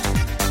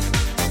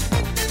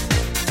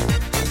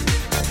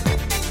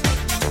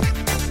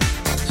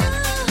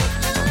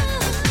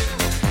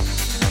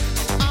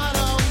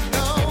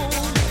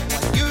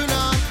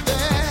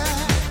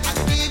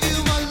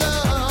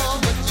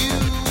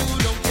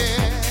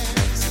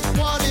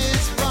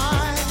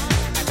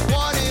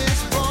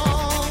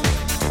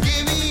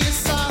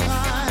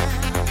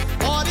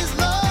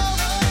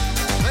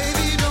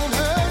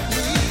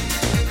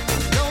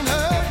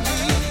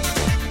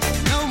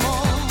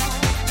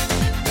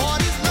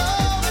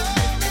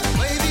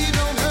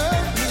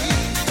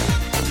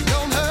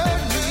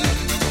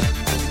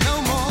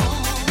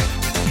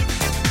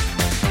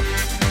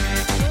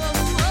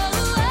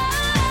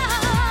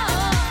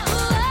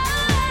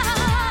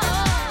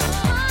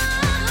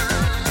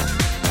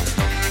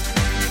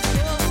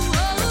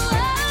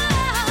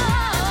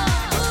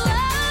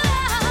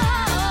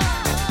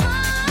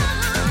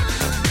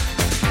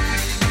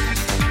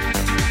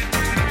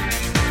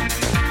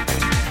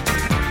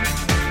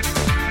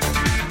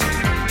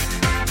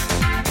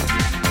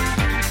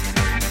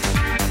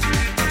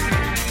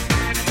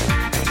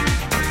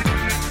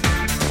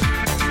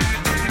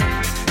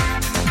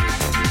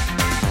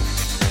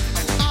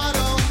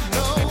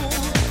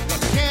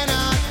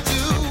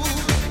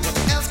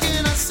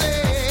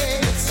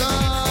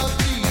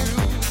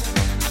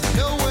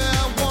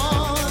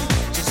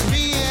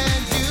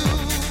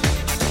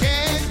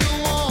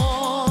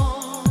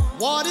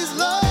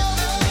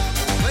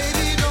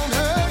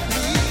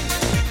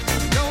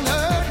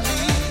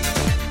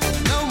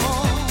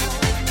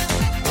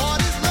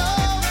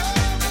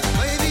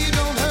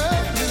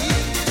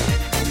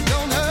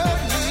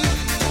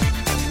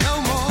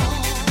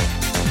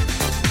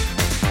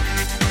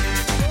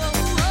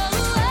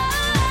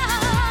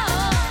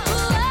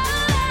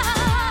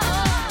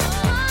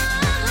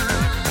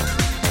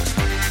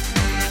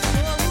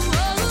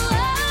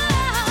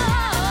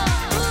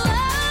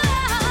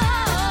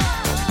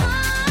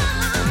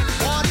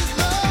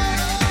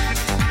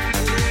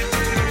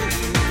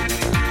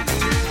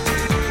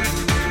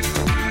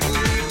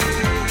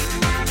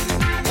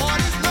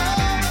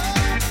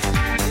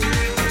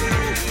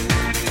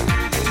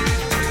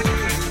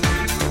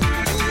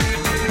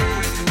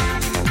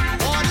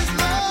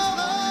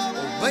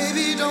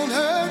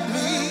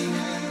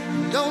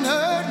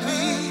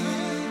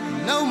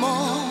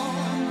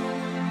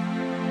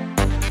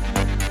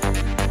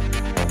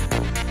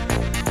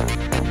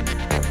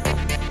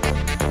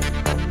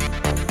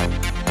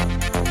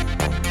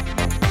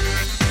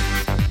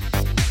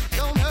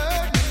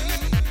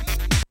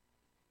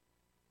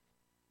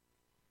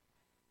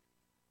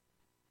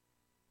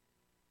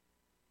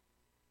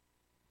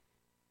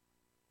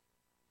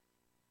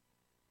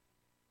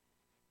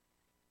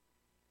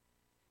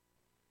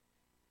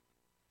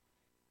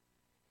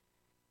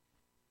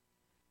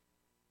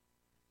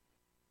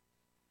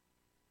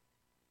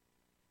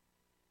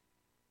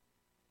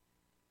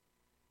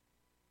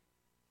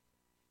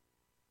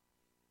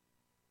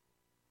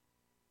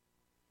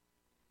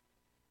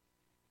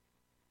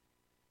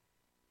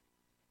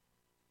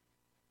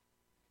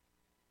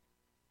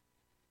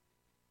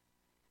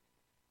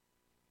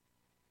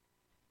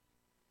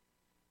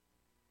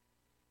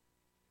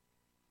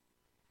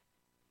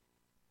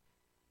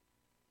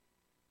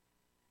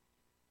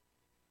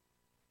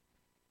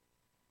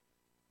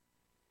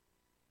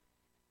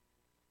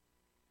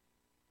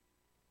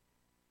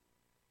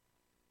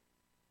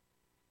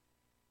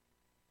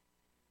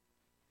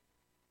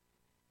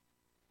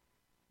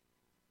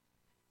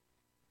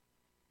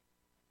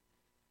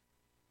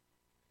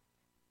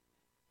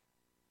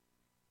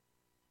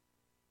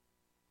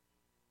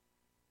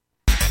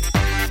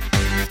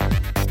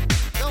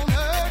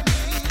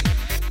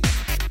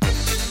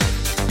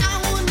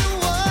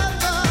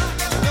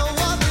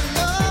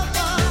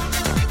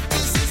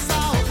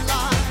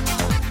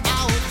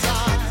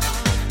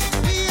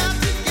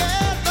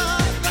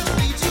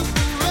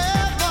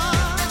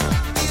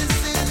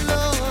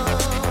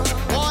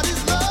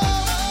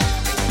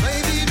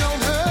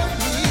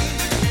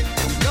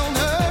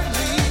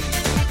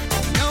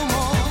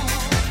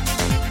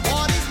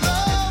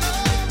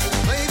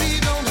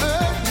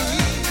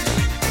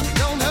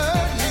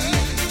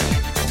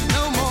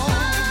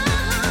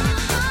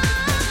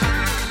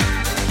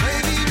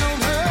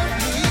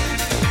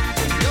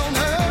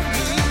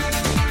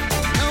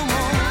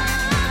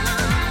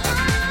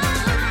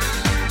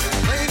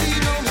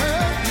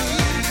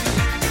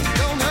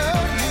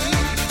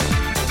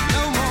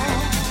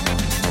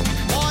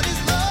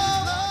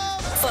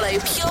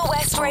 Pure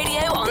West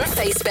Radio on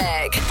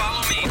Facebook.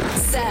 Follow me.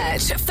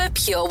 Search for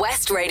Pure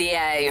West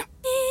Radio.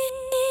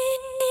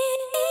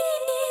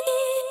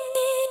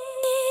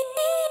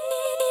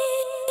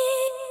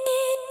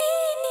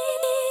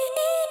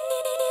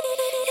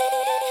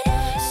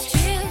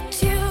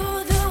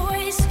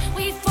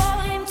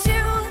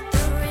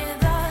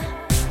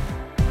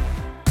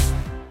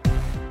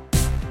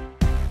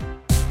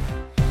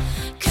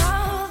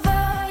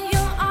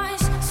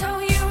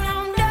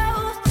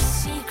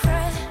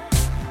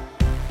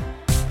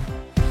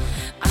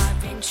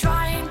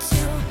 Trying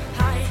to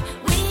hide,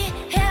 we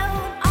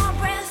held our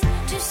breath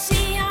to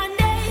see our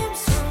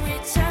names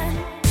written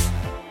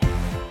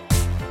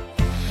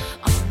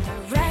on the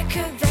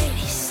record of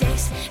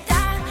 86.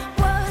 That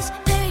was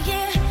the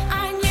year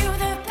I knew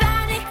the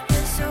panic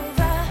was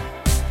over.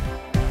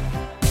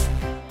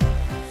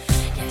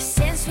 Yeah,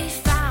 since we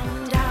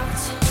found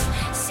out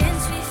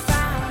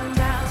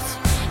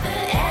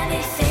that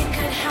anything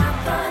could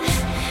happen,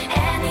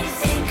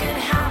 anything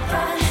could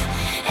happen,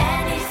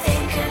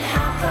 anything could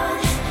happen.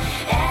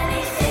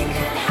 Anything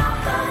could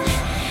happen,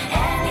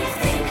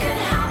 anything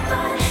could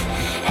happen,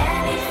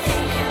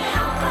 anything could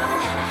happen,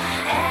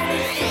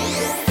 anything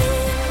could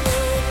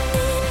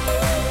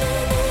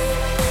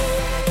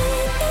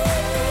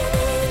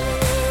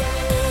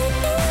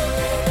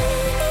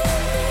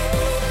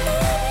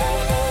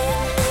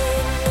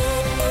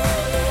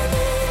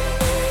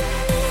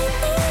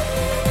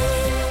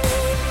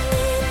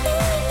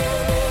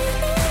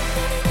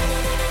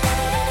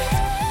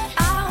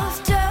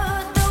After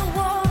the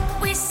war,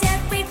 we said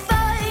we'd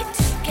fight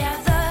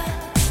together.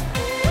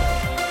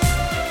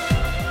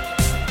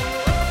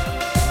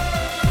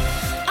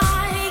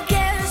 I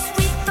guess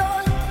we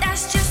thought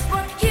that's just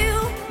what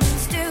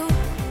humans do.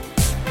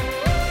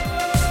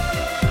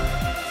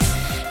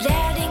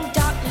 Letting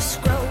darkness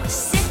grow.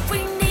 If we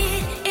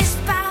need is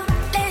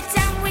balance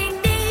and we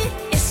need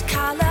is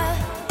color.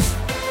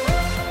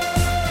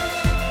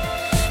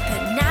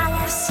 But now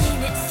I've seen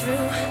it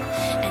through,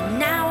 and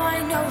now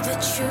I know the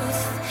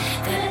truth.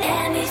 That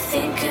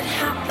anything could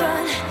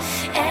happen,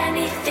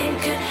 anything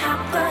could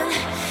happen,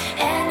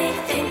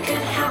 anything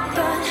could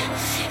happen,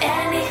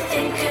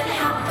 anything could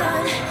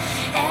happen,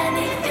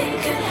 anything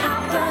could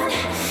happen,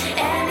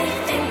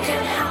 anything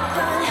could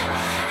happen,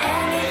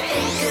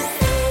 anything could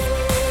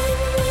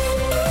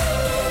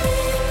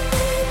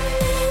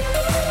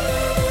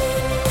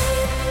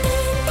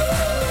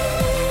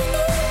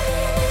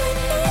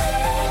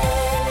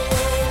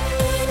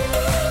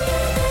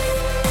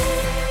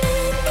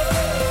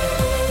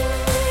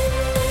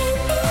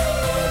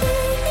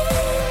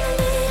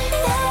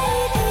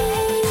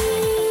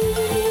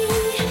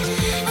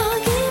I'll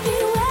give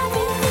you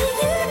everything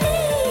you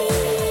need.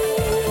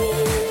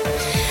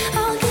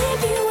 I'll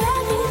give you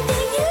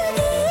everything you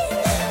need.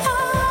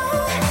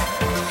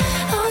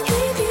 I'll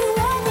give you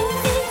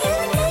everything you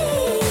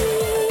need.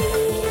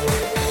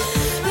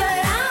 But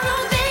I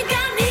don't think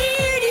I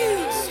need you.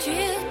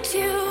 Straight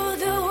to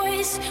the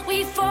waste, we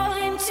fall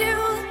into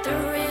the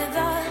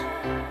river.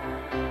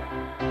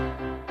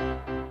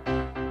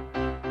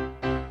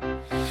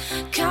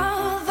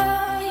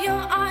 Cover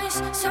your eyes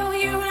so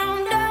you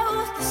don't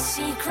know the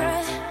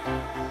secret.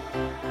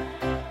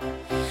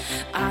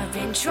 I've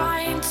been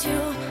trying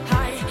to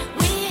hide.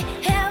 We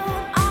held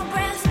our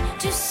breath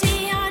to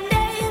see our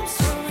names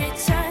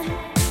written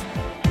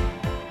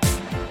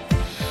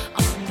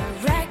on the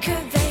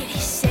record of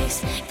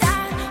 86.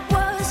 That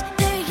was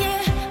the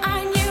year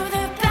I knew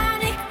the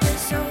panic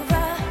was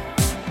over.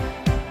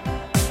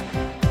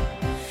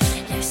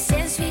 Yeah,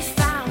 since we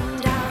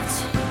found out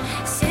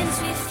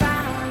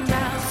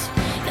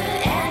that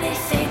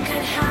anything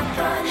could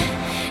happen,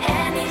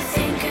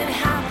 anything could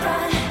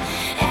happen,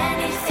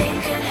 anything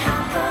could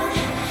happen,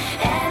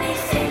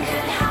 anything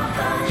could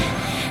happen,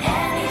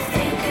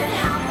 anything could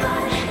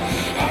happen,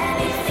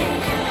 anything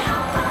could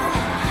happen,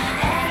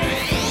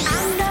 anything.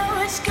 I know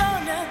it's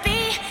gonna be,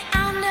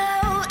 I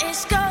know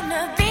it's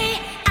gonna be,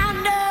 I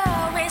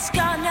know it's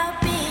gonna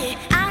be,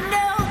 I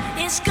know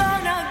it's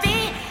gonna be,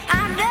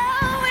 I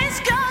know it's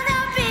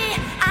gonna be,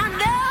 I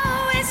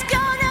know it's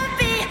gonna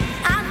be,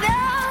 I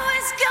know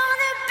it's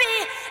gonna be,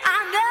 I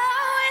know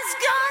it's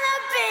gonna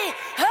be.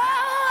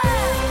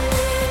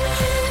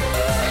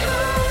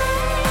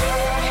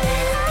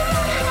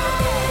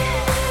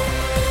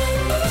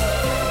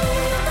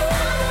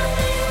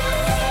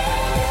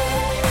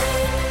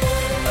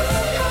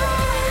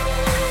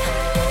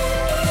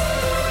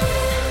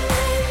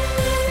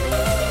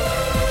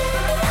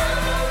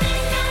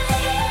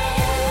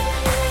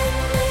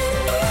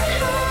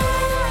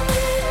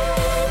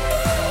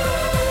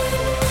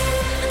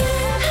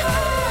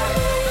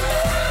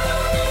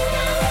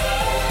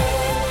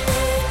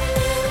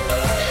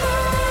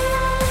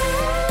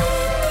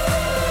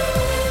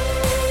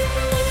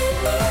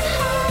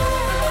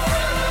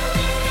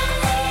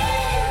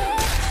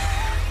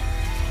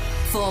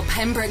 For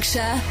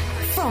Pembrokeshire,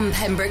 from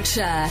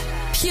Pembrokeshire,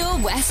 Pure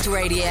West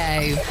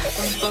Radio.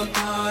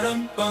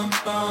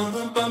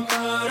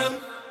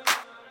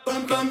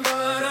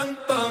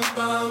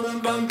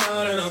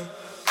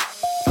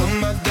 I'm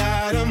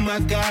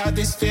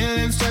these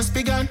feelings just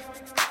begun.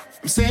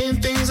 I'm saying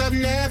things I've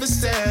never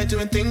said,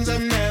 doing things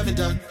I've never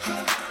done.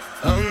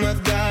 Oh my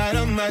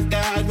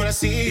God, when I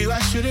see you I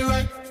shoot it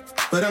right.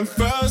 But I'm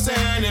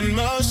frozen in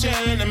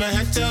motion and my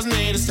head tells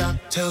me to stop.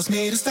 Tells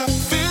me to stop.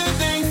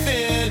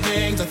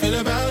 Feelings I feel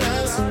about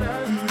us.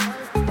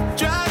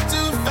 Try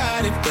to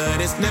fight it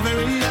but it's never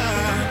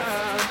enough.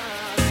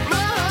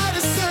 My heart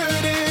is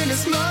hurting,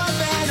 it's more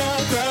than a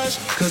crush.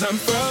 Cause I'm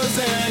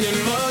frozen in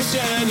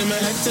motion and my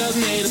head tells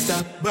me to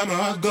stop. But my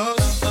heart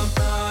goes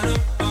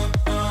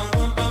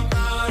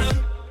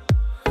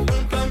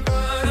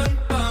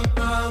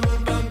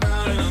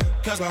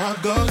cause my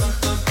heart goes.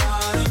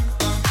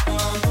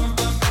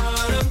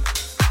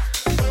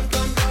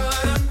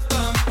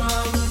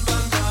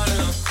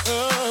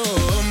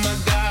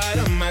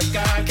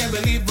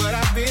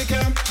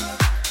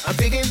 I'm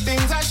thinking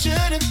things I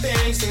shouldn't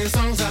think, singing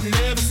songs I've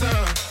never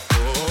sung.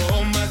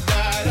 Oh my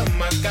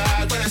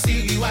God, when I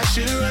see you I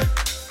should run.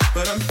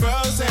 But I'm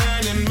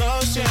frozen in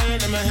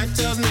motion and my head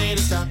tells me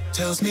to stop.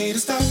 Tells me to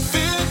stop.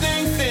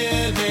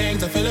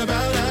 Feelings I feel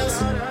about us.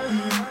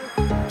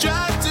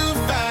 Try to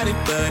fight it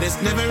but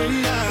it's never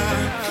enough.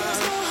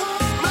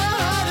 My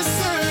heart is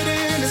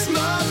hurting, it's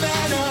more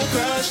than a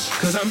crush.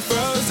 Cause I'm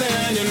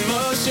frozen in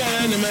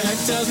motion and my head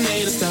tells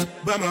me to stop.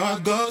 But my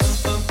heart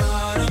goes.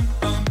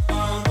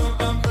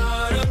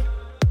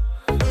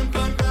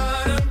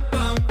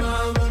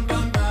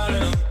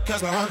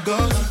 Cause my heart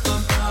goes.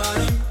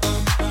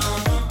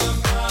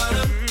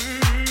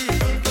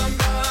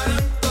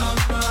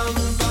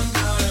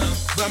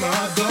 But my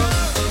heart goes.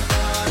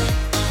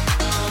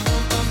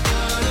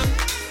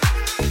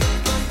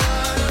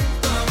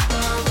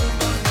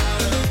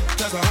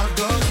 Cause my heart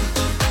goes.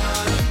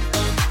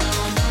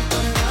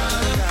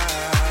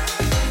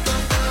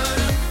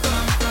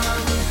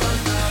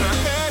 My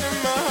head and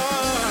my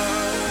heart.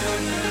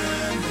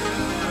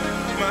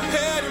 My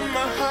head and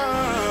my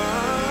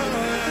heart.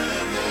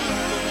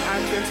 I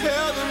can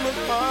tell them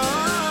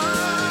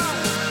apart.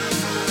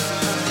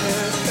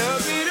 Can't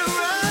help me to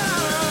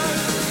run,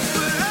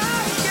 but I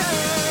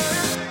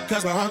can't.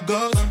 Cause my heart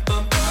goes.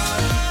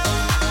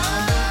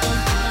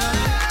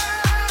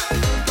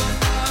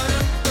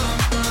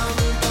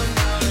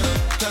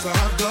 Cause my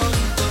heart goes.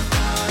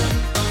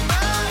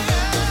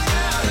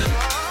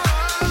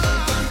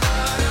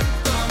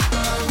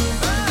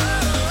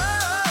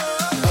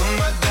 Oh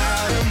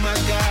my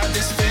God,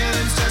 this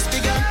feeling's just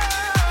begun.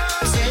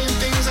 Saying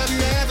things I've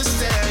never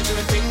said,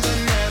 doing things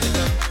I've never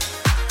done.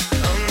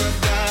 Oh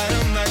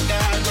my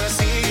God, when I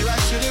see you I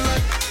should it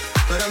right.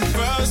 But I'm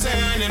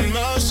frozen in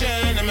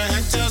motion and my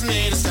head tells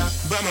me to stop.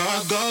 But my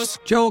heart goes.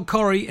 Joel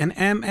Corey and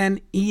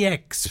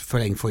MNEX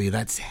filling for you.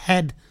 That's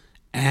Head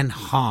and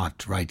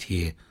Heart right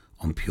here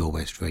on Pure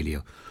West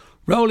Radio.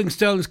 Rolling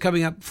Stones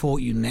coming up for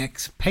you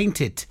next.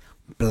 Paint It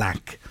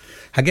Black.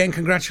 Again,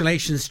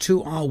 congratulations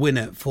to our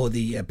winner for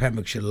the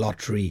Pembrokeshire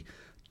Lottery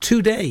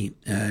today.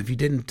 If you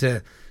didn't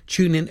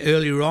tune in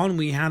earlier on,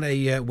 we had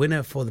a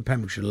winner for the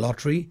Pembrokeshire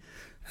Lottery.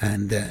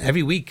 And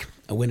every week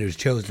a winner is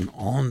chosen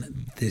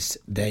on this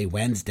day,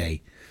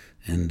 Wednesday.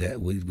 And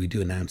we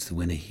do announce the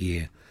winner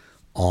here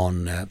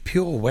on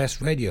Pure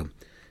West Radio.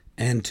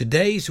 And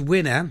today's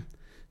winner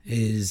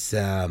is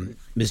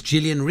Miss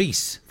Gillian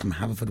Rees from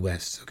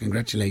Haverfordwest. So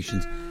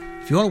congratulations.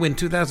 If you want to win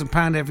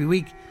 £2,000 every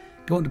week,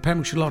 go on to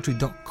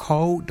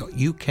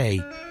pembrokeshirelottery.co.uk.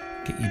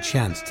 Get your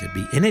chance to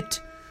be in it,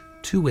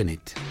 to win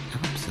it.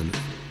 Absolutely.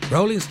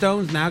 Rolling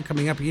Stones now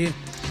coming up here.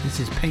 This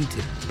is Paint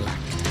It Black.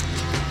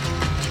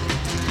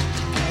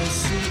 I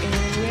see a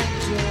red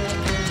door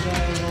and I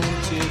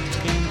want it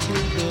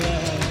painted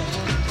black.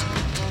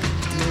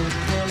 No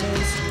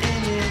colors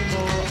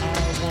anymore, I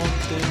want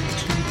them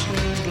to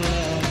turn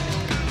black.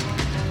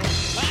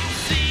 I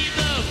see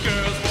the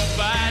girls walk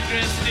by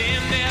dressed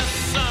in their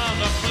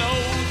summer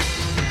clothes.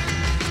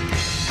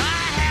 I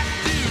have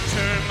to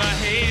turn my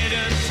head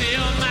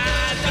until my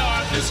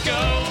darkness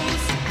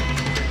goes.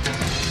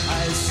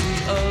 I see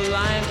a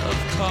line of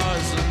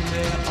cars and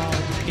they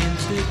are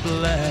painted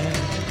black.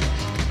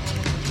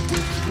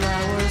 With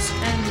flowers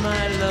and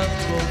my love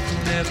both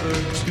never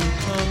to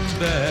come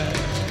back.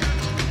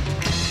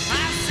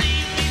 I see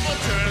people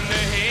turn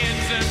their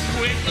heads and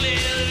quickly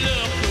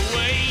look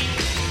away.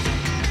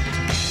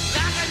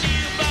 Like a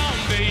newborn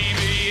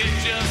baby, it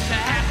just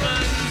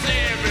happens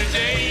every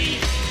day.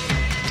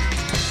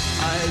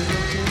 I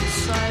look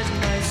inside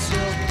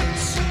myself and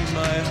see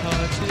my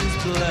heart is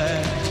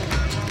black.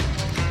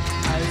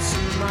 I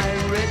see my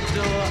red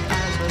door,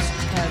 I must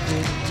have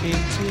it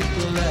painted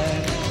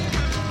black.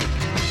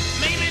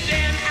 Maybe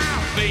then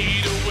I'll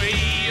fade away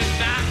and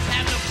not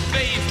have to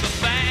face the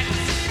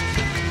facts.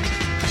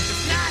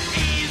 It's not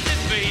easy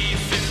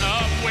facing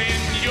up when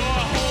your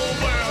whole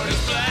world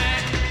is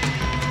black.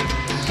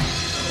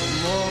 No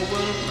more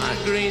will my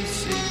green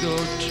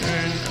seagull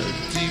turn a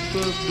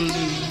deeper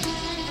blue.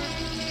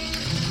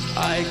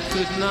 I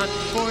could not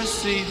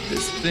foresee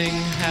this thing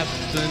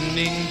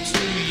happening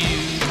to you.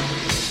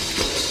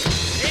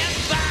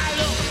 If I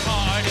look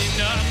hard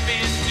enough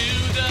into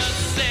the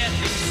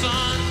setting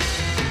sun,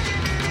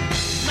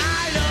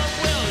 my love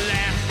will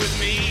laugh with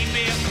me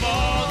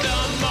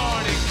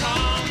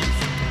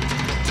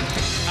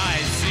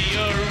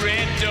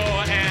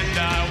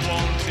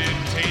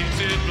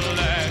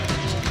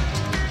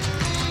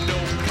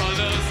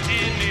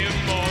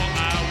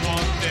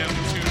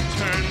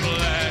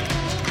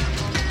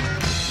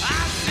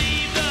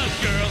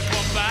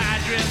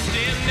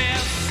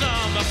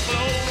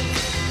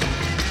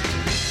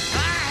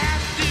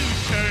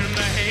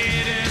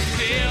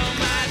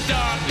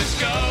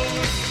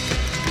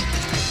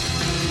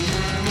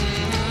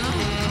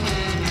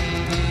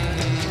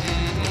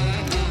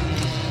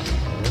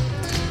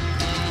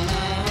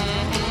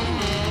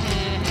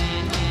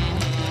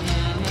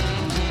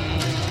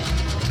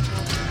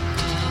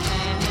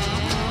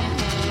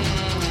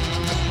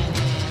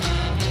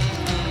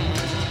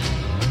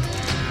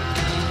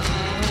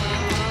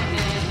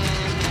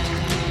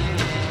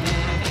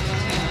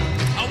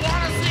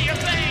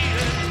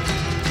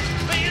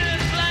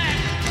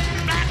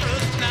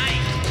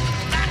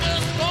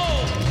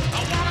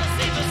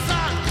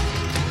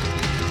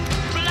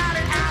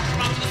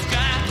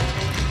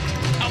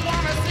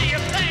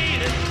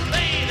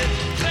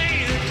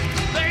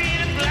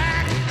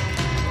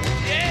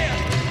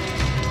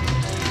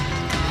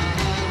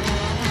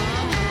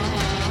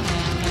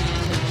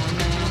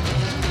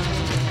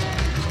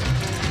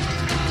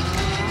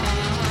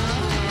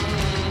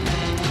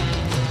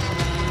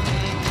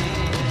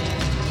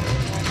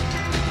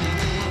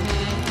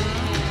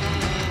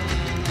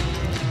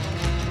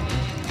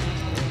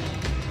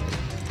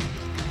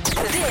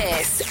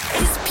This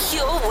is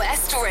Pure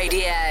West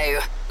Radio.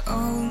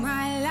 All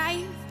my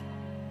life,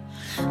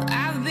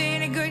 I've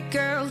been a good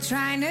girl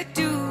trying to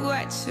do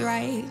what's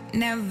right.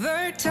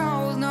 Never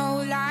told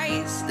no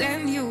lies.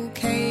 Then you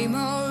came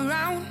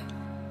around,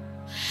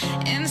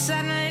 and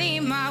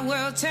suddenly my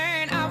world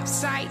turned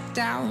upside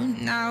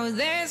down. Now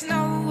there's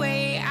no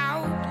way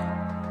out.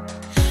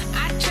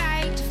 I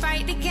tried to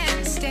fight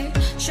against it,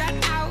 shut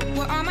out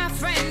what all my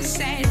friends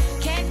said.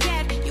 Can't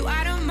get you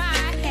out of my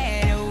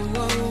head. Oh,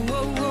 whoa,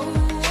 whoa, whoa,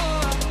 whoa.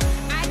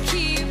 I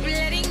keep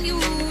letting you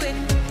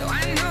in, though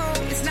I know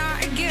it's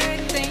not a good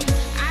thing.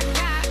 I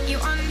got you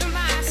under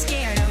my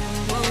skin. Oh,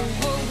 whoa,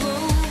 whoa, whoa.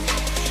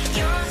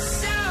 You're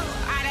so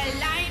out of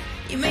line.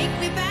 You make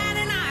me bad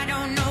and I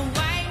don't know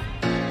why,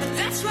 but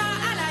that's what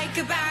I like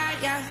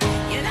about ya.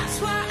 Yeah, that's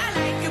what I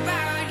like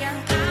about ya.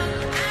 I'm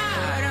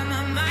out of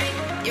my mind.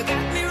 You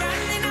got me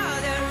running all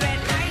the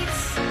red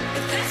lights,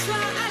 but that's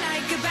what I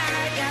like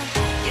about ya.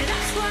 Yeah,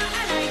 that's what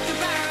I like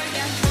about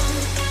ya.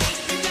 Make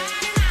me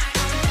bad and I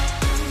don't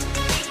know.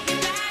 Make me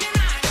bad and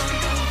I don't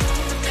know.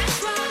 That's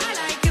what I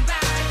like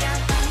about ya.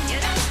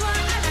 Yeah, that's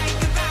what I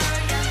like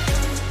about ya.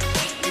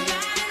 Make me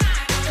bad and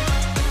I don't know.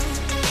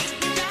 Make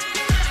me bad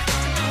and I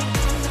don't know.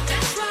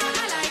 That's what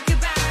I like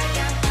about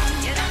ya.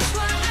 Yeah, that's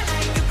what I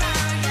like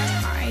about ya.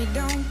 I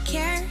don't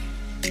care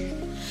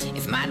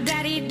if my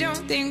daddy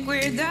don't think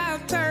we're the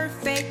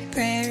perfect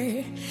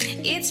pair.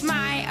 It's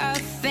my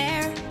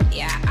affair.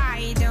 Yeah,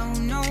 I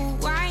don't know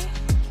why.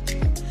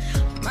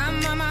 My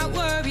mama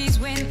worries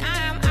when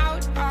I'm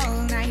out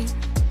all night.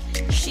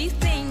 She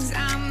thinks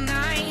I'm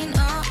 9.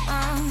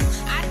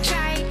 I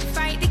tried to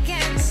fight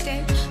against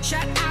it,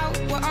 shut out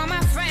what all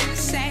my friends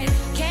said.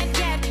 Can't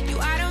get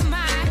you out of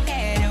my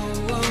head. Oh,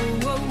 whoa,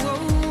 whoa, whoa,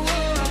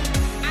 whoa.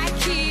 I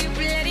keep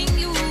letting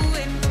you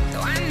in,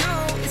 though I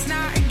know it's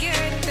not a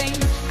good thing.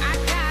 I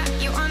got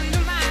you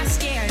under my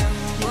skin. Oh,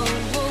 whoa,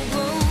 whoa,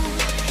 whoa.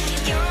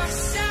 You're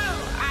so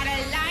out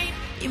of line.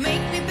 You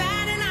make me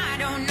bad and I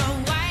don't know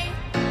why,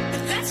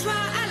 but that's what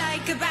I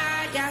like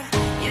about ya.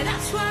 Yeah,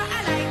 that's what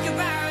I like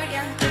about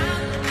ya.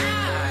 I'm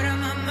out of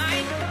my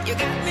mind. You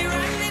got me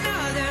running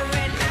all the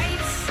red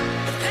lights,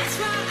 but that's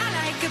what I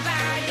like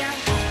about ya.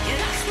 Yeah,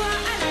 that's what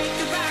I like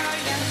about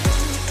ya.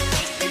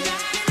 Make me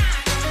bad and I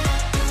don't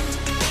know.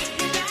 Make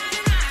me bad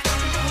and I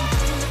don't know.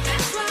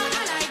 That's what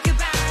I like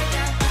about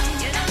ya.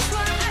 Yeah, that's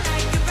what I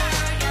like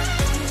about ya.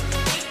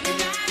 Make me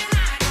bad and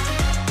I don't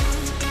know.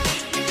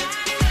 Make me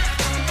bad and I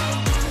don't know.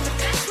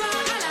 That's what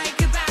I like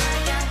about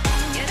ya.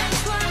 Yeah,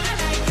 that's what I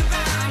like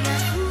about ya.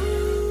 Ooh,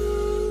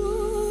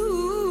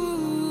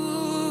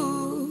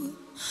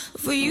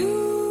 for you.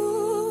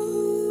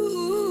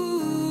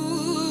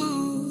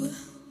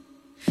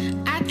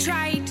 I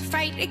tried to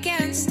fight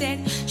against it,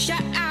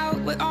 shut out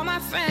what all my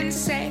friends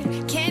said.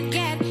 Can't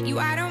get you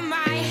out of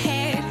my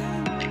head.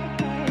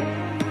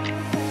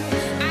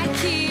 I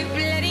keep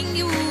letting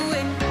you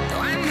in, though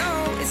I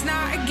know it's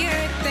not a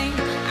good thing.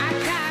 I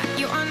got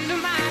you under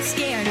my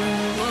skin. Oh,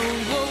 whoa,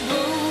 whoa,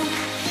 whoa.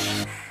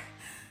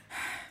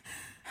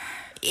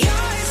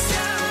 You're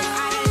so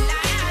out of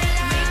line.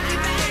 Make me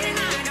bad and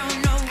I don't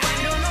know why.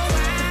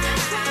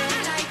 That's what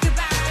I like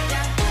about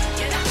ya.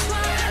 Yeah, that's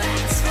what I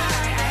like.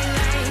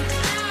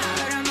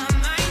 Out of my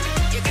mind.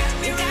 You got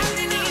me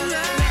running in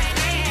the red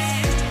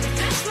lights.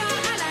 That's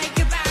what I like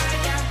about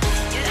ya.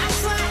 Yeah, that's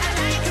what I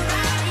like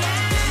about ya.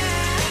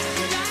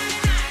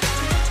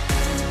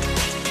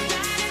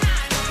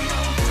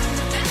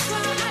 That's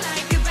what I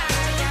like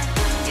about ya.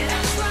 Yeah,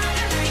 that's what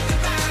I like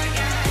about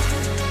ya.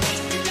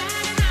 Make me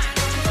bad and I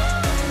don't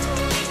know.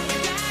 Make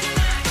me bad and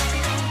I don't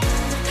know.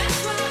 That's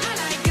what I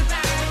like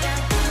about ya.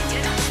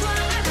 Yeah, that's what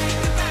I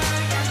like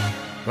about ya.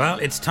 Well,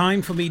 it's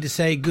time for me to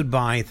say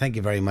goodbye. Thank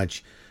you very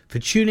much for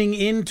tuning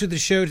in to the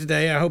show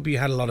today. I hope you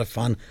had a lot of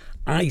fun.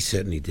 I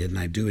certainly did, and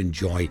I do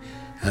enjoy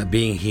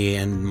being here.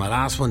 And my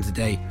last one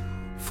today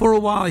for a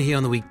while here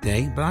on the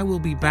weekday, but I will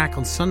be back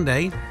on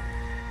Sunday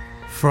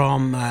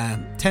from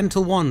 10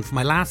 till 1 for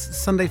my last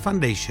Sunday Fun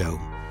Day show.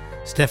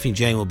 Stephanie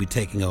Jane will be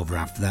taking over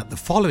after that the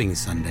following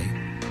Sunday.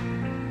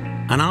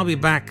 And I'll be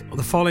back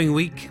the following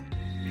week,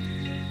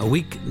 a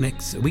week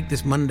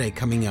this Monday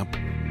coming up.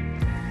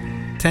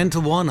 10 to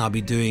 1, I'll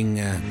be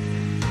doing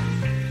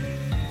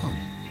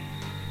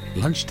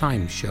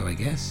lunchtime show, I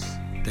guess.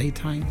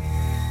 Daytime,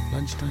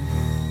 lunchtime,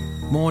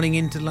 morning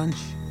into lunch.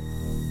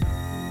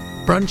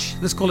 Brunch,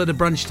 let's call it a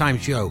brunch time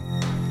show.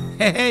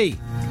 Hey!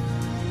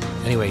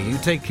 Anyway, you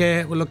take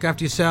care, we'll look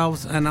after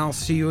yourselves, and I'll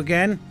see you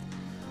again.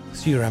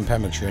 See you around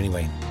Pembrokeshire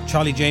anyway.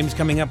 Charlie James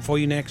coming up for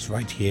you next,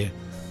 right here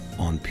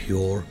on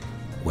Pure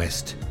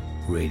West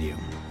Radio.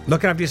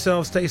 Look after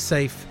yourselves, stay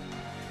safe,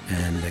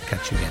 and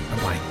catch you again.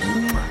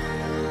 Bye-bye.